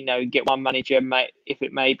and get one manager, if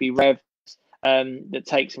it may be Rev, that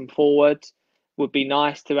takes them forward. Would be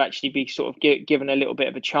nice to actually be sort of given a little bit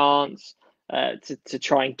of a chance to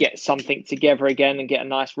try and get something together again and get a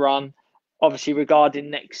nice run. Obviously, regarding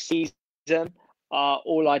next season,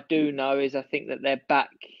 all I do know is I think that they're back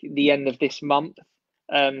the end of this month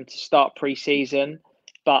to start pre-season,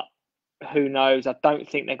 but who knows? I don't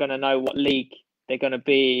think they're going to know what league they're going to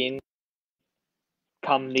be in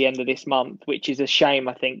come the end of this month, which is a shame,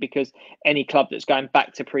 I think, because any club that's going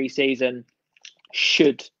back to pre-season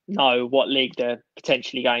should know what league they're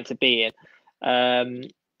potentially going to be in.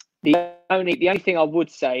 The only thing I would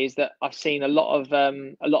say is that I've seen a lot of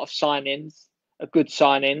signings, good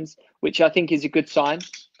signings, which I think is a good sign,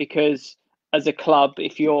 because as a club,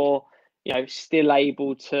 if you're still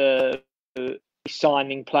able to be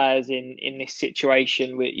signing players in this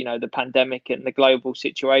situation with the pandemic and the global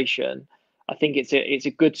situation, I think it's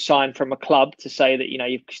a good sign from a club to say that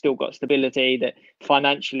you've still got stability, that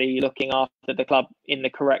financially you're looking after the club in the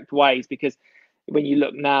correct ways. Because when you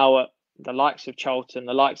look now at the likes of Charlton,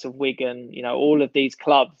 the likes of Wigan, all of these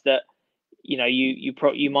clubs that you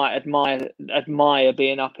might admire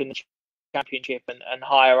being up in the Championship and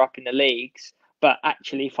higher up in the leagues, but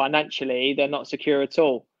actually financially they're not secure at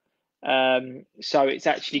all. So it's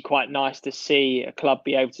actually quite nice to see a club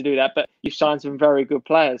be able to do that. But you've signed some very good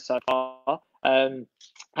players so far, and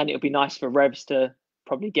it'll be nice for Revs to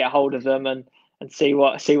probably get hold of them and see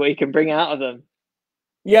what he can bring out of them.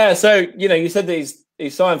 Yeah, so you said that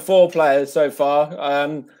he's signed 4 players so far,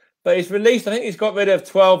 but he's released. I think he's got rid of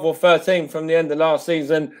 12 or 13 from the end of last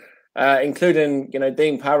season, including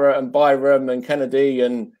Dean Parrott and Byram and Kennedy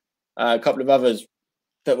and a couple of others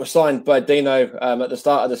that were signed by Dino at the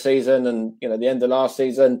start of the season and the end of last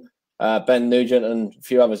season. Ben Nugent and a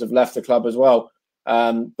few others have left the club as well.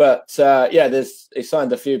 He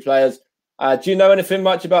signed a few players. Do you know anything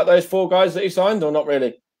much about those 4 guys that he signed, or not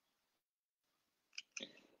really?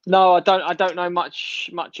 No, I don't know much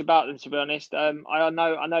about them, to be honest. I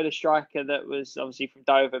know the striker that was obviously from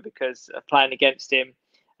Dover because of playing against him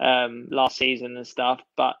last season and stuff.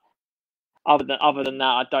 But other than that,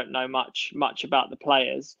 I don't know much about the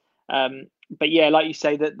players. But yeah, like you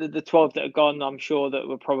say, the 12 that are gone, I'm sure that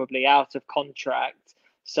were probably out of contract.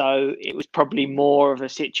 So it was probably more of a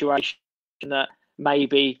situation that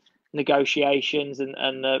maybe negotiations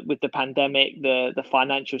and with the pandemic, the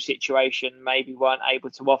financial situation maybe weren't able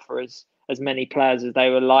to offer as many players as they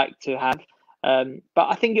would like to have. But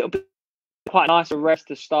I think it'll be quite nice for Revs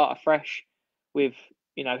to start afresh with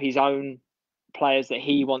his own players that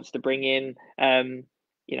he wants to bring in, and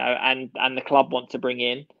the club want to bring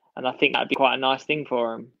in, and I think that'd be quite a nice thing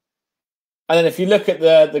for him. And then if you look at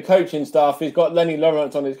the coaching staff, he's got Lenny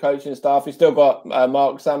Lawrence on his coaching staff. He's still got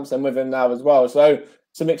Mark Sampson with him now as well. So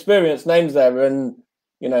some experienced names there. And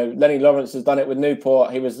Lenny Lawrence has done it with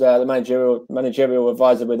Newport. He was the managerial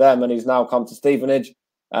advisor with them, and he's now come to Stevenage.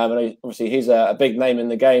 And obviously he's a big name in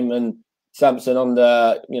the game. And Sampson on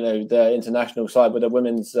the the international side with the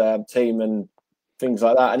women's team and things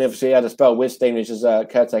like that. And obviously he had a spell with Stevenage as a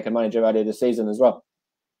caretaker manager earlier this season as well.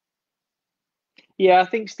 Yeah, I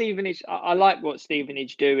think Stevenage, I like what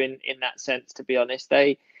Stevenage do in that sense, to be honest.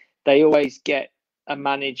 They always get a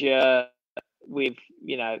manager with,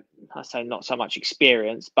 I say not so much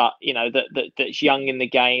experience, but, that's young in the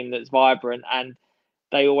game, that's vibrant. And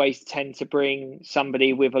they always tend to bring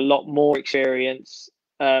somebody with a lot more experience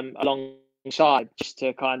alongside just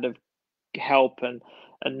to kind of help and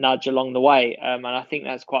nudge along the way. And I think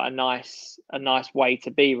that's quite a nice way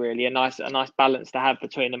to be, really, a nice balance to have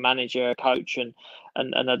between a manager, a coach, and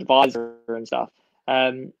an advisor and stuff.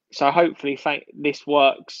 So hopefully this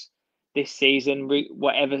works this season,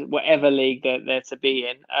 whatever league they're to be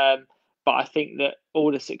in. But I think that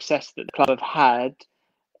all the success that the club have had,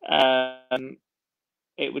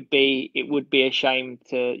 it would be a shame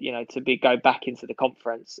to go back into the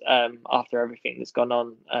conference after everything that's gone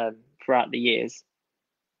on throughout the years.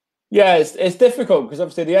 Yeah, it's difficult because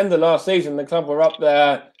obviously the end of last season the club were up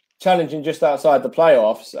there challenging just outside the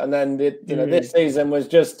playoffs, and then this season was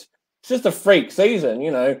just a freak season.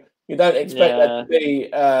 You don't expect there to be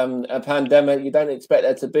a pandemic. You don't expect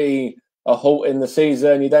there to be a halt in the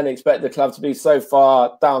season. You don't expect the club to be so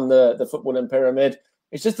far down the footballing pyramid.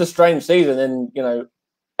 It's just a strange season in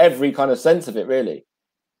every kind of sense of it, really.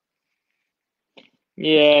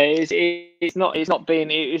 Yeah, it's not been.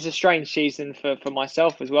 It was a strange season for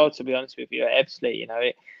myself as well, to be honest with you. At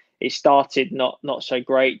Ebbsfleet, it started not so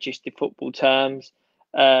great, just in football terms,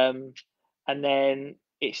 and then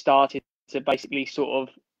it started to basically sort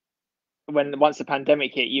of once the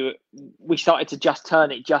pandemic hit, we started to just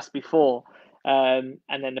turn it just before, and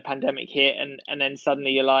then the pandemic hit, and then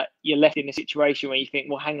suddenly you're left in a situation where you think,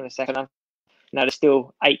 well, hang on a second, there's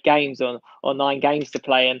still 8 games or 9 games to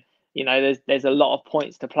play, and there's a lot of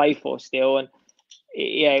points to play for still, and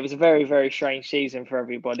it was a very, very strange season for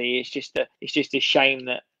everybody. It's just a shame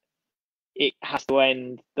that it has to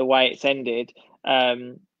end the way it's ended,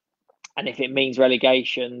 and if it means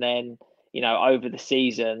relegation, then over the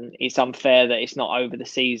season, it's unfair that it's not over the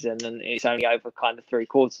season and it's only over kind of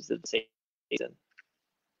 3/4 of the season.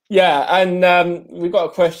 Yeah, and we've got a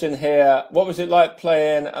question here. What was it like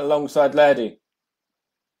playing alongside Lairdy?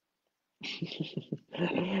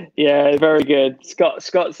 Yeah, very good.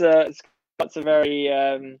 Scott's a very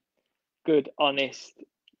good, honest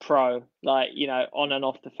pro, on and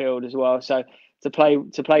off the field as well. So to play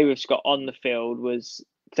with Scott on the field was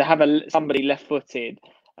to have somebody left-footed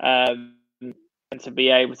and to be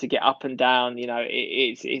able to get up and down.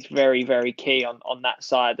 It's very, very key on that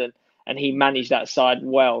side, and he managed that side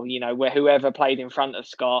well. Where whoever played in front of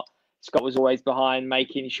Scott was always behind,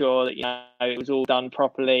 making sure that it was all done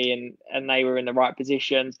properly and they were in the right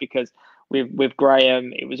positions, because with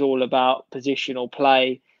Graham it was all about positional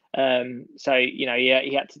play. So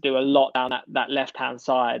he had to do a lot down that left hand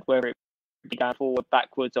side, whether it going forward,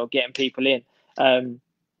 backwards, or getting people in.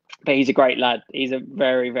 But he's a great lad. He's a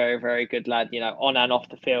very, very, very good lad, you know, on and off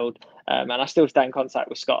the field. And I still stay in contact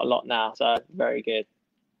with Scott a lot now. So very good.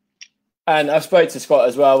 And I've spoke to Scott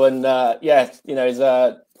as well. And yeah, you know, he's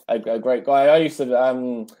a great guy. I used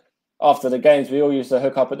to, after the games, we all used to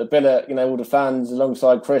hook up at the billet, you know, all the fans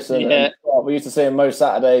alongside Chris. And Scott. We used to see him most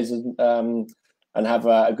Saturdays and have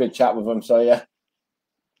a good chat with him. So, yeah.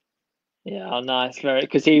 Yeah, oh, nice. Very,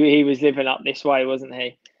 because he was living up this way, wasn't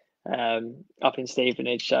he? Up in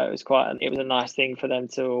Stevenage, so it was a nice thing for them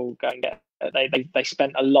to all go and get. They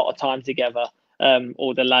spent a lot of time together.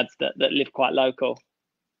 All the lads that live quite local.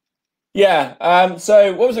 Yeah.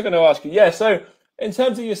 So what was I going to ask you? Yeah. So in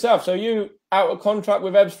terms of yourself, so are you out of contract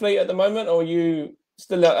with Ebbsfleet at the moment, or are you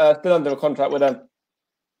still under a contract with them?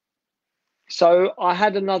 So I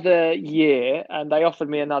had another year, and they offered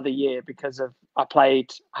me another year because of I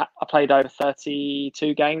played over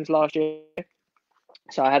 32 games last year.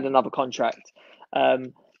 So I had another contract,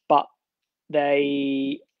 but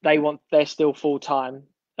they're still full time,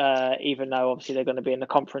 even though obviously they're going to be in the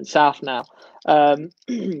Conference South now.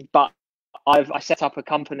 But I set up a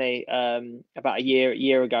company about 2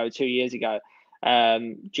 years ago,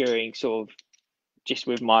 during sort of just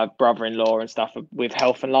with my brother-in-law and stuff, with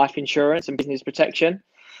health and life insurance and business protection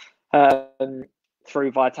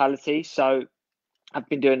through Vitality. So I've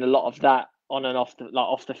been doing a lot of that on and off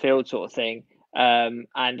the field sort of thing. And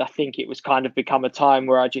I think it was kind of become a time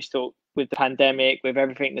where I just thought, with the pandemic, with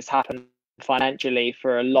everything that's happened financially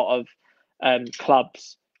for a lot of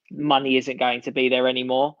clubs, money isn't going to be there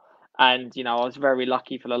anymore. And, you know, I was very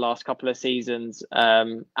lucky for the last couple of seasons at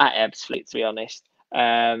Ebbsfleet, to be honest.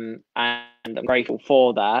 And I'm grateful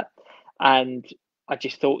for that. And I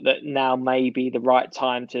just thought that now may be the right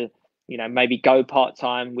time to, you know, maybe go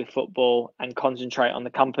part-time with football and concentrate on the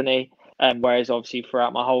company. Whereas obviously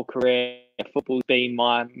throughout my whole career, football's been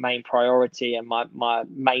my main priority and my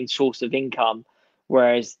main source of income.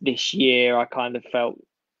 Whereas this year I kind of felt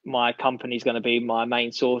my company's going to be my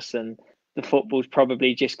main source and the football's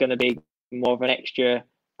probably just going to be more of an extra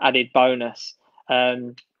added bonus.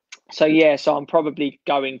 So I'm probably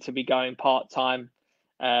going to be going part-time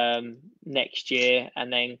next year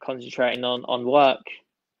and then concentrating on work.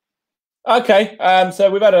 Okay. So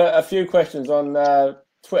we've had a few questions on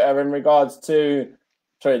Twitter in regards to,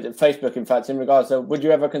 Facebook, in fact, in regards to, would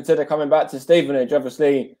you ever consider coming back to Stevenage?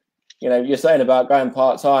 Obviously, you know, you're saying about going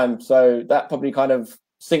part-time, so that probably kind of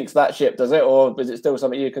sinks that ship, does it? Or is it still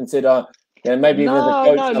something you consider, you know, maybe even as a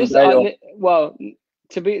coach someday? Well,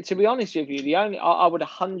 to be honest with you, I would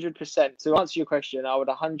 100%, to answer your question, I would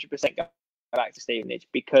 100% go back to Stevenage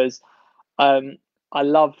because I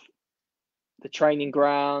love the training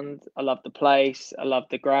ground, I love the place, I love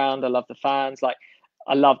the ground, I love the fans. Like,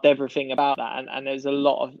 I loved everything about that, and there's a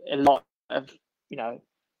lot of you know,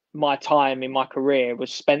 my time in my career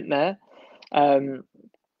was spent there.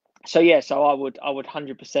 So I would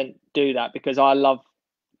 100% do that because I love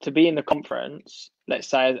to be in the conference. Let's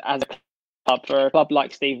say as a club, for a club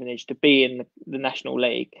like Stevenage to be in the National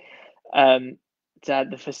League, to have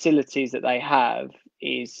the facilities that they have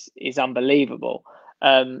is unbelievable.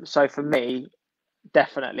 So for me,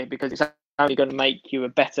 definitely, because it's only going to make you a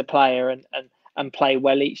better player and play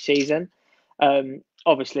well each season.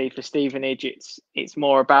 Obviously, for Stevenage, it's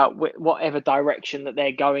more about whatever direction that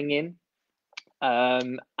they're going in,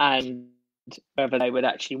 and whether they would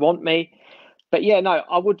actually want me. But yeah, no,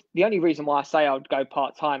 I would. The only reason why I say I would go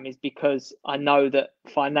part-time is because I know that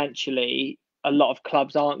financially, a lot of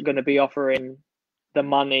clubs aren't going to be offering the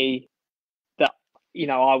money that, you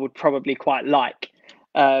know, I would probably quite like.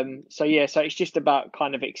 So it's just about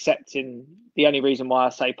kind of accepting. The only reason why I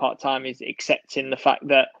say part-time is accepting the fact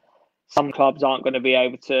that some clubs aren't going to be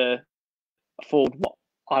able to afford what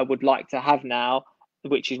I would like to have now,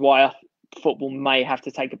 which is why football may have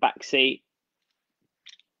to take a back seat.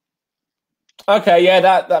 Okay, yeah,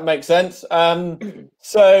 that makes sense.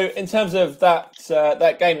 So in terms of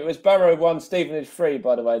that game, it was Boro 1, Stevenage 3,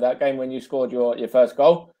 by the way, that game when you scored your first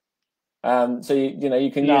goal. So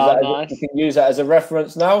you can use that as a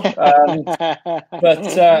reference now.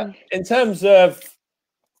 But in terms of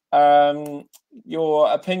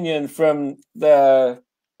your opinion from the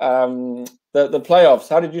playoffs,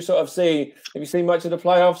 how did you sort of see? Have you seen much of the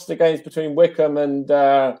playoffs? The games between Wickham and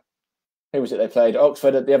who was it they played?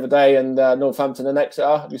 Oxford the other day, and Northampton and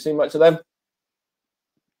Exeter. Have you seen much of them?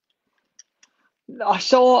 I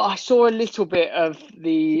saw a little bit of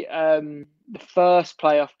the first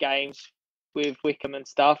playoff games with Wickham and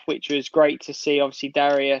stuff, which was great to see. Obviously,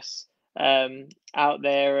 Darius out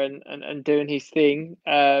there and doing his thing,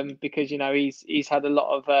 because, you know, he's had a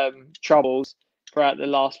lot of troubles throughout the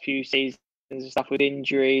last few seasons. and stuff with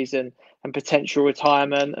injuries and potential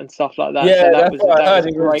retirement and stuff like that. Yeah, so that's what I heard.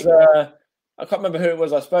 It great. was, I can't remember who it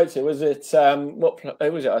was I spoke to. Was it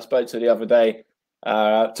who was it I spoke to the other day?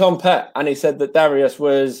 Tom Pett, and he said that Darius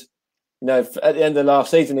was, at the end of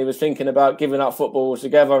last season, he was thinking about giving up football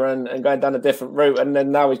altogether and going down a different route, and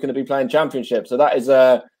then now he's going to be playing Championship. So that is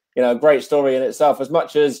a great story in itself. As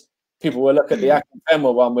much as people will look at the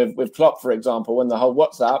Academia one with Klopp, for example, and the whole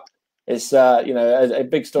WhatsApp, it's a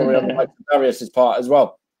big story on the Darius's part as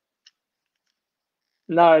well.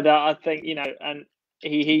 No, I think and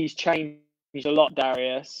he's changed a lot,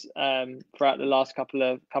 Darius, throughout the last couple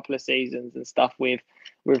of seasons and stuff with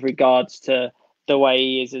regards to the way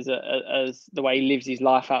he is as the way he lives his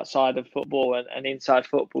life outside of football and inside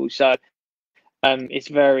football. So it's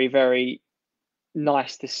very, very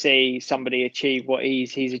nice to see somebody achieve what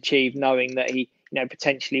he's achieved, knowing that he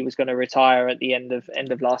potentially was going to retire at the end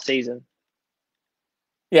of last season.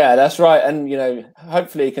 Yeah, that's right, and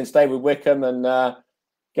hopefully he can stay with Wickham and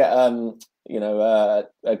get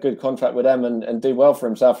a good contract with them and do well for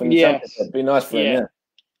himself in the Championship. It'd be nice for him. Yeah,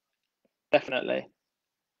 definitely.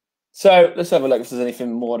 So let's have a look if there's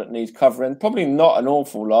anything more that needs covering. Probably not an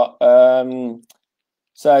awful lot.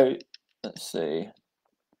 So let's see.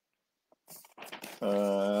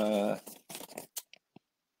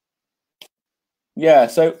 Yeah.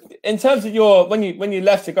 So in terms of when you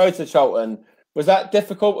left to go to Charlton, was that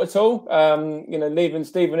difficult at all? Leaving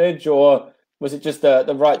Stevenage, or was it just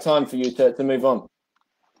the right time for you to move on?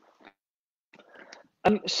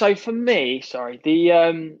 So for me,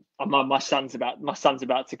 my son's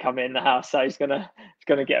about to come in the house, so he's gonna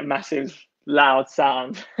get a massive loud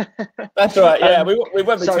sound. That's all right. Yeah, we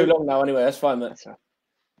won't be too long now. Anyway, that's fine, mate.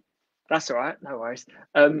 That's all right. No worries.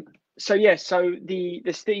 So the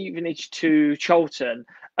Stevenage to Charlton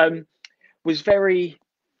was very.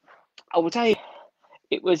 I would say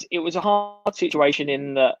it was a hard situation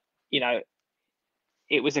in that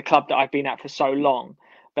it was a club that I've been at for so long,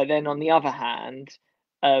 but then on the other hand,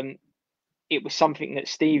 it was something that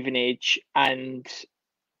Stevenage and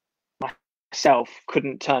myself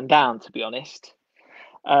couldn't turn down, to be honest,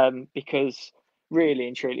 because really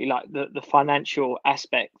and truly, like the financial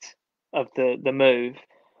aspect of the move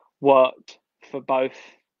worked for both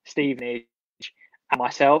Stevenage and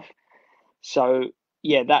myself. So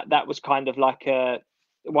yeah, that was kind of like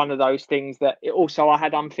one of those things that also I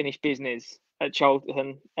had unfinished business at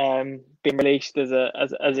Charlton, being released as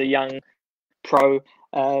a young pro.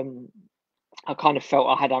 I kind of felt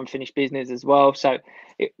I had unfinished business as well. So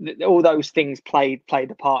all those things played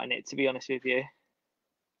a part in it, to be honest with you.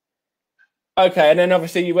 Okay, and then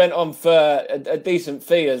obviously you went on for a decent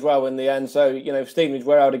fee as well in the end. So Stevenage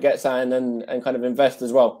were able to get something and kind of invest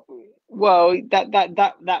as well. Well,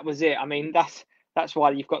 that was it. I mean, that's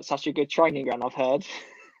why you've got such a good training ground, I've heard.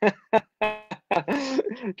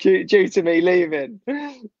 due to me leaving.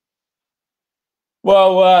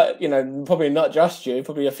 Well, probably not just you,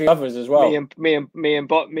 probably a few others as well. Me and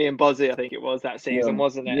Bozzy, I think it was that season,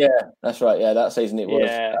 wasn't it? Yeah, that's right. Yeah, that season it was.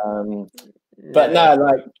 Yeah. But no,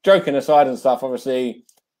 like joking aside and stuff, obviously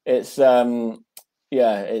it's obviously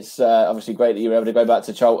great that you were able to go back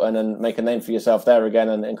to Charlton and make a name for yourself there again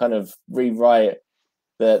and kind of rewrite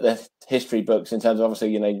the history books in terms of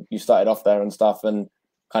obviously, you started off there and stuff, and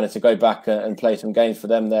kind of to go back and play some games for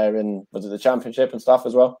them there in, was it the Championship and stuff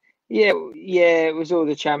as well? Yeah, it was all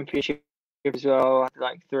the Championship as well. I had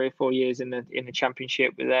like 3 or 4 years in the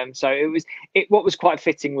Championship with them. So what was quite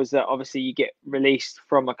fitting was that obviously you get released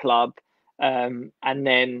from a club, and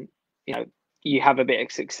then you have a bit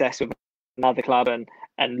of success with another club and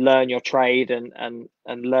learn your trade and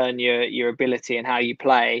learn your ability and how you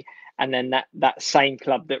play, and then that same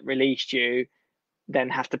club that released you then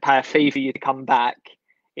have to pay a fee for you to come back.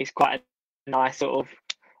 It's quite a nice sort of,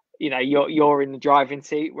 you're in the driving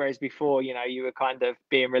seat, whereas before, you were kind of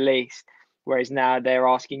being released, whereas now they're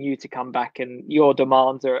asking you to come back and your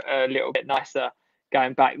demands are a little bit nicer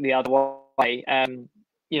going back the other way. And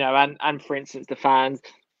for instance, the fans,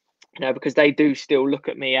 because they do still look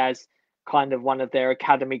at me as kind of one of their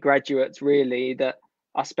academy graduates, really, that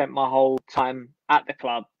I spent my whole time at the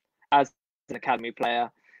club as an academy player.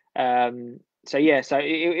 So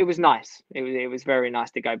it was nice. It was very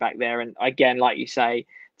nice to go back there, and again, like you say,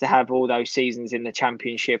 to have all those seasons in the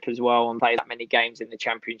Championship as well and play that many games in the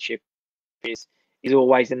Championship is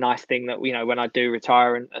always a nice thing that when I do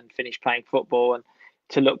retire and finish playing football, and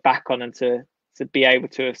to look back on and to be able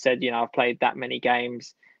to have said I've played that many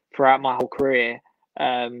games throughout my whole career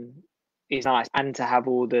is nice, and to have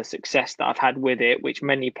all the success that I've had with it, which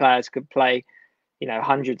many players could play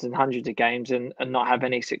hundreds and hundreds of games and not have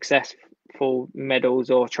any successful medals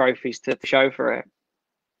or trophies to show for it.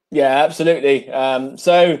 Yeah, absolutely.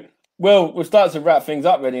 So we'll start to wrap things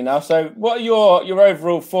up really now. So what are your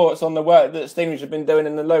overall thoughts on the work that Stevenage have been doing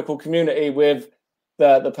in the local community with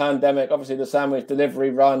the pandemic? Obviously, the sandwich delivery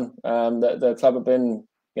run that the club have been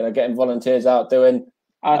getting volunteers out doing.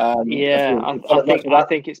 I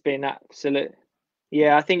think it's been absolute.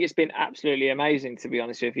 Yeah, I think it's been absolutely amazing, to be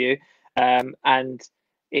honest with you. And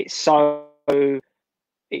it's so.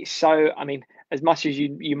 I mean, as much as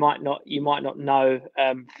you might not know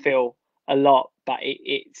Phil a lot, but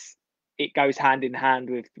it goes hand in hand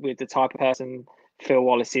with the type of person Phil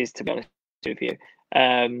Wallace is, to be honest with you,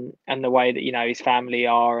 and the way that his family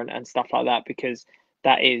are and stuff like that, because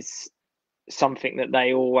that is something that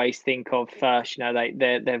they always think of first.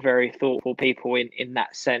 They're very thoughtful people in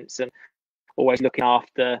that sense, and always looking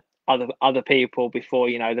after other people before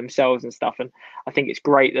themselves and stuff. And I think it's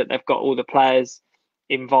great that they've got all the players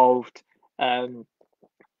involved. I'm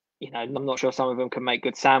not sure some of them can make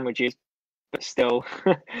good sandwiches, but still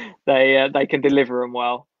they can deliver them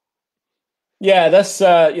well. Yeah, that's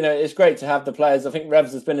it's great to have the players. I think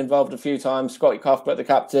Revs has been involved a few times. Scotty Cuthbert, the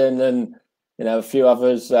captain, and a few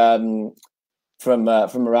others from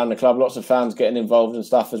around the club. Lots of fans getting involved and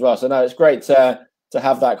stuff as well. So no, it's great to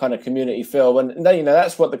have that kind of community feel. And then,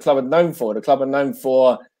 that's what the club are known for. The club are known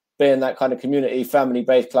for being that kind of community,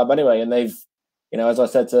 family-based club anyway. And they've, as I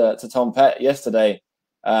said to Tom Pett yesterday,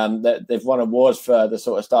 that they've won awards for the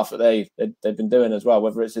sort of stuff that they've been doing as well,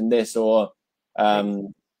 whether it's in this or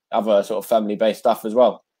other sort of family-based stuff as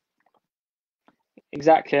well.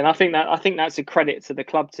 Exactly, and I think that's a credit to the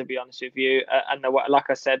club, to be honest with you, and like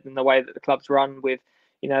I said, in the way that the club's run with,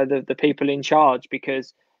 the people in charge,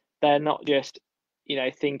 because they're not just,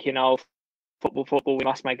 thinking, oh, football, we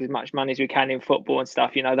must make as much money as we can in football and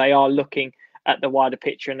stuff. They are looking at the wider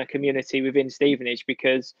picture and the community within Stevenage,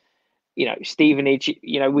 because, Stevenage,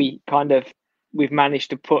 we've managed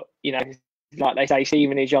to put, like they say,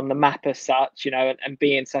 Stevenage on the map as such, and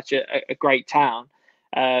being such a great town,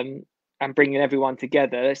 and bringing everyone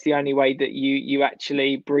together. That's the only way that you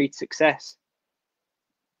actually breed success.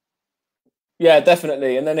 Yeah,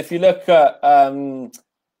 definitely. And then if you look at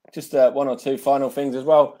just one or two final things as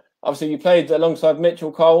well. Obviously, you played alongside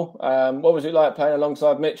Mitchell Cole. What was it like playing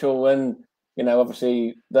alongside Mitchell when,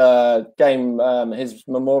 obviously the game, his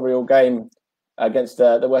memorial game against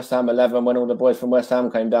the West Ham 11, when all the boys from West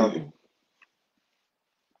Ham came down?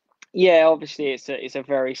 Yeah, obviously it's a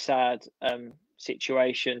very sad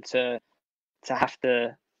situation to have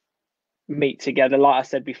to meet together. Like I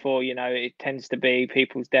said before, it tends to be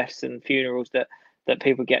people's deaths and funerals that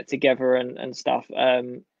people get together and stuff.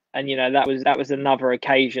 And that was another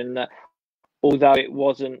occasion that, although it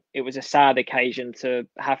was a sad occasion to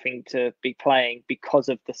having to be playing because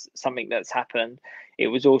of something that's happened, it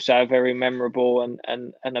was also a very memorable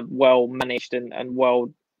and a well managed and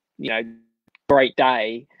well, great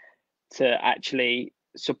day to actually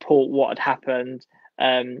support what had happened.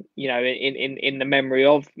 In the memory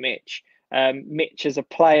of Mitch. Mitch as a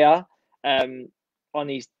player, on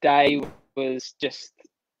his day, was just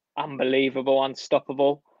unbelievable,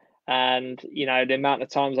 unstoppable. And, the amount of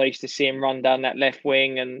times I used to see him run down that left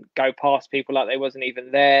wing and go past people like they wasn't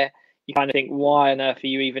even there, you kind of think, why on earth are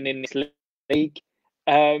you even in this league?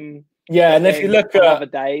 Yeah, and if you look at other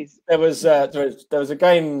days, there was a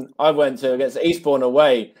game I went to against Eastbourne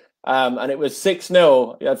away, and it was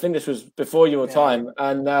 6-0. I think this was before your time,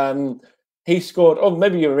 and he scored. Oh,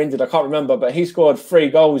 maybe you were injured. I can't remember, but he scored 3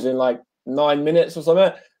 goals in like 9 minutes or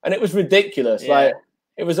something, and it was ridiculous. Yeah. Like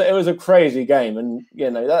it was a crazy game, and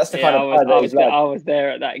that's the kind of player that he's like. I was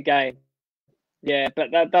there at that game. Yeah, but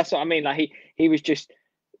that's what I mean. Like he was just.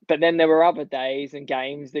 But then there were other days and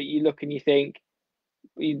games that you look and you think,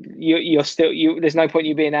 you're still. There's no point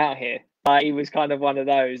you being out here. Like, he was kind of one of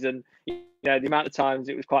those, and the amount of times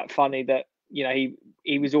it was quite funny that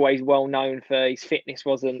he was always well known for his fitness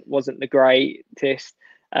wasn't the greatest.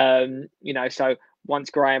 So once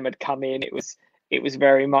Graham had come in, it was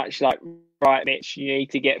very much like, right, Mitch, you need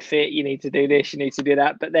to get fit, you need to do this, you need to do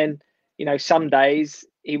that. But then, some days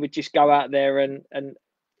he would just go out there and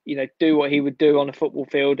do what he would do on a football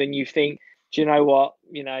field, and you think, do you know what,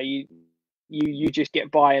 you just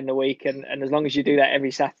get by in the week, and as long as you do that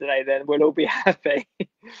every Saturday, then we'll all be happy.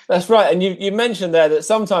 That's right. And you mentioned there that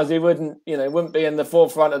sometimes he wouldn't be in the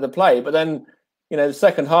forefront of the play, but then the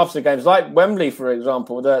second halves of games, like Wembley, for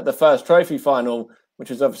example, the first trophy final, which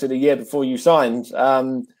was obviously the year before you signed,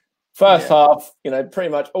 first half, pretty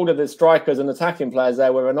much all of the strikers and attacking players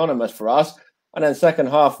there were anonymous for us, and then second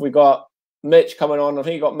half we got Mitch coming on. I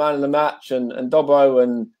think he got man of the match, and Dobbo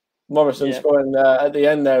and Morrison scoring at the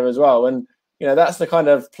end there as well. And that's the kind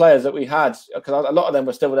of players that we had, because a lot of them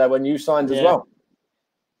were still there when you signed as well.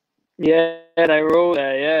 Yeah, they were all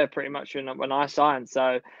there. Yeah, pretty much when I signed.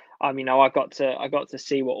 So, I got to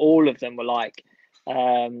see what all of them were like,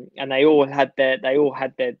 and they all had their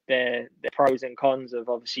pros and cons of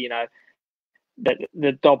obviously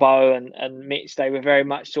the Dobbo and Mitch. They were very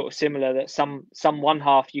much sort of similar. That some one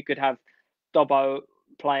half you could have Dobbo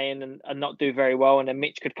playing and not do very well, and then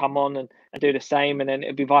Mitch could come on and do the same, and then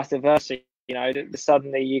it'd be vice versa.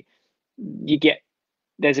 Suddenly you get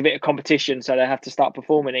there's a bit of competition, so they have to start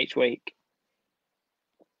performing each week.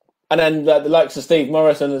 And then the likes of Steve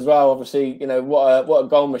Morrison as well. Obviously, what a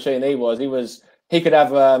goal machine he was. He could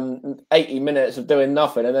have 80 minutes of doing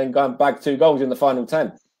nothing and then go and bag 2 goals in the final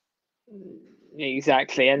 10.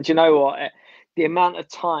 Exactly, and do you know what? The amount of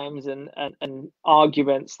times and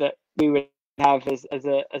arguments that we would have as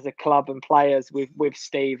a club and players with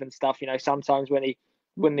Steve and stuff. Sometimes when he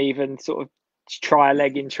wouldn't even sort of try a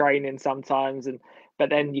leg in training sometimes, but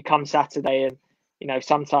then you come Saturday and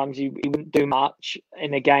sometimes he wouldn't do much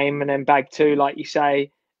in a game and then bag 2, like you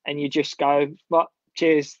say, and you just go, well,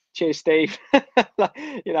 cheers Steve.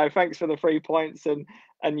 Thanks for the 3 points, and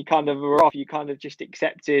you kind of were off. You kind of just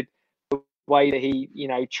accepted the way that he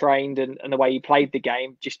trained and the way he played the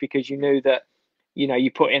game, just because you knew that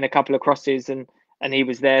you put in a couple of crosses and he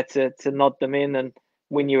was there to nod them in and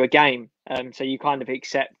win you a game. So you kind of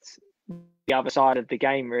accept the other side of the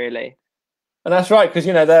game, really. And that's right, because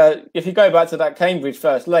if you go back to that Cambridge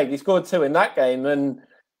first leg, he scored 2 in that game, and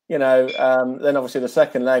then obviously the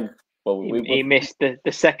second leg. Well, he missed the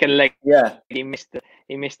second leg. Yeah, he missed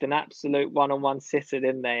an absolute one-on-one sitter,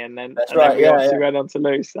 didn't they? And then that's right. He went on to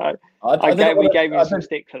lose. So we gave him some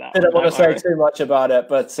stick for that. Didn't want to say too much about it,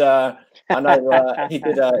 but I know he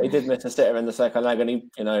did miss a sitter in the second leg, and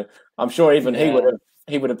I'm sure even he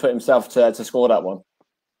would have put himself to score that one.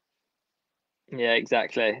 Yeah,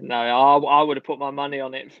 exactly. No, I would have put my money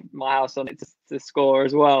on it, my house on it to score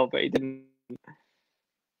as well, but he didn't.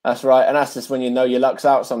 That's right, and that's just when your luck's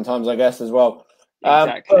out sometimes, I guess, as well.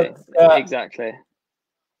 Exactly. Exactly.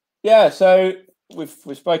 Yeah, so we've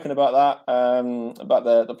spoken about that, about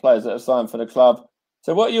the players that have signed for the club.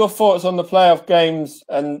 So, what are your thoughts on the playoff games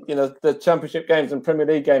and the Championship games and Premier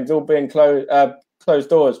League games all being closed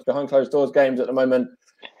doors, behind closed doors games at the moment?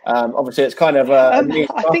 Obviously, it's kind of I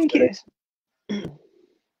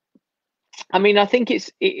think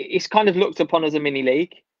it's kind of looked upon as a mini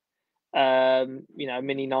league.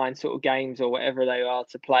 Mini 9 sort of games or whatever they are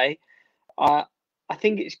to play. I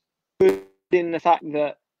think it's good in the fact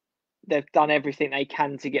that they've done everything they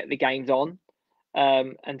can to get the games on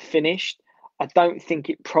and finished. I don't think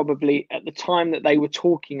it probably, at the time that they were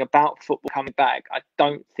talking about football coming back, I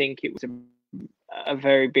don't think it was a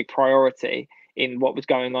very big priority in what was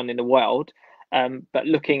going on in the world. But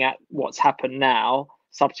looking at what's happened now,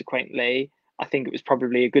 subsequently, I think it was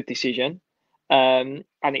probably a good decision. And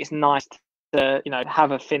it's nice to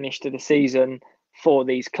have a finish to the season for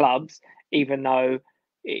these clubs, even though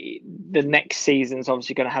the next season's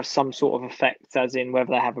obviously going to have some sort of effect, as in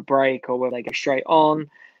whether they have a break or whether they go straight on,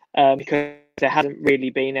 because there hasn't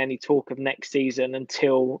really been any talk of next season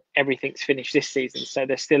until everything's finished this season. So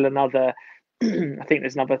there's still another, I think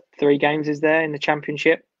there's another 3 games, is there, in the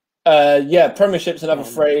Championship? Premiership's another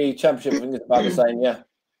 3. Championship, I think it's about the same.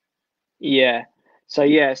 Yeah. So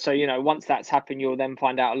once that's happened, you'll then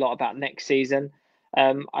find out a lot about next season.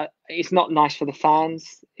 It's not nice for the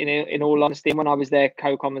fans, in all honesty. When I was there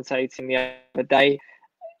co-commentating the other day,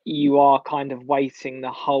 you are kind of waiting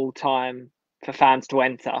the whole time for fans to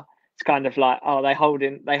enter. It's kind of like, oh, they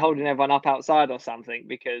holding everyone up outside or something,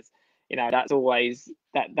 because that's always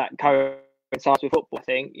that coincides with football. I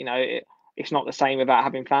think it's not the same without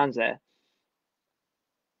having fans there.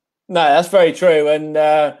 No, that's very true, and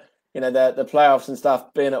the playoffs and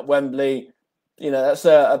stuff being at Wembley, that's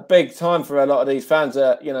a big time for a lot of these fans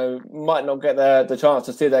that might not get the chance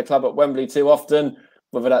to see their club at Wembley too often,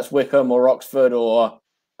 whether that's Wickham or Oxford or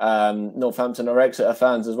Northampton or Exeter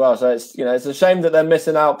fans as well. So it's a shame that they're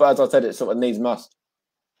missing out, but as I said, it sort of needs must.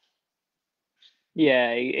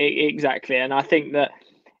 Yeah, exactly, and I think that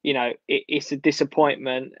it's a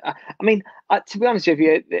disappointment. To be honest with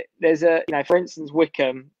you, there's for instance,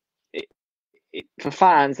 Wickham. For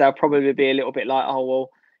fans, they'll probably be a little bit like, oh well,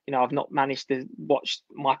 I've not managed to watch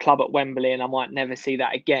my club at Wembley, and I might never see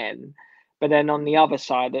that again. But then on the other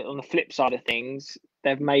side, on the flip side of things,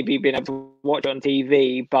 they've maybe been able to watch it on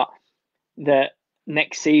TV, but the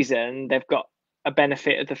next season they've got a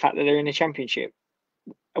benefit of the fact that they're in the Championship.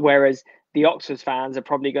 Whereas the Oxford fans are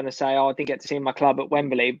probably going to say, oh, I didn't get to see my club at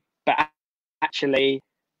Wembley, but actually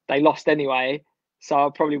they lost anyway, so I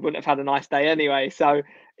probably wouldn't have had a nice day anyway. So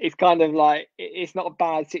it's kind of like, it's not a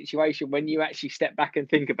bad situation when you actually step back and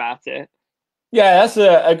think about it. Yeah, that's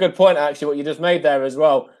a good point, actually, what you just made there as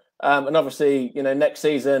well. And obviously, next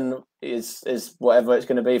season is whatever it's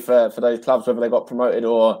going to be for those clubs, whether they got promoted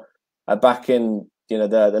or are back in,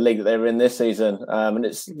 the league that they were in this season. And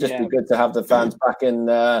it's just be good to have the fans back in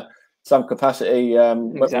some capacity,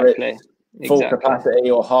 whether it's full capacity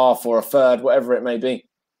or half or a third, whatever it may be.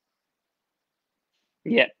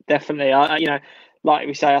 Yeah, definitely. Like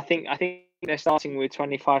we say, I think they're starting with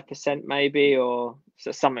 25% maybe, or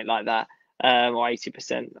something like that, or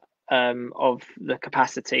 80% of the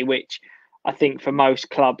capacity, which I think for most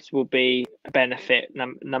clubs will be a benefit,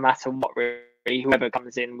 no matter what. Really, whoever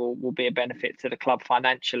comes in will be a benefit to the club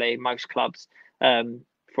financially. Most clubs, from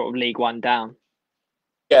League One down.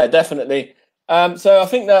 Yeah, definitely. So I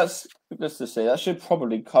think that's just to see. That should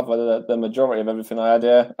probably cover the majority of everything I had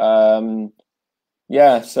here.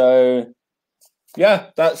 Yeah, so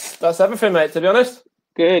yeah, that's everything, mate. To be honest,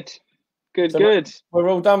 good. We're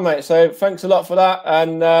all done, mate. So thanks a lot for that,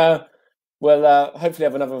 and we'll hopefully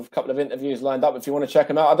have another couple of interviews lined up if you want to check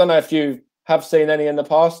them out. I don't know if you have seen any in the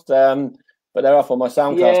past, but they're up on my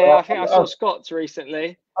SoundCloud. Yeah, so I think I saw Scott's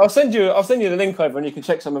recently. I'll send you the link over, and you can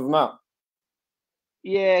check some of them out.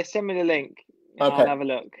 Yeah, send me the link. Okay, I'll have a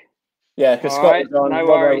look. Yeah, because Scott was on. No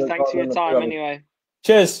worries. Thanks for your time, anyway.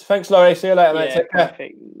 Cheers. Thanks, Lawrie. See you later, mate. Take care.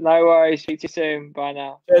 Perfect. No worries. Speak to you soon. Bye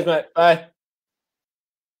now. Cheers, mate. Bye.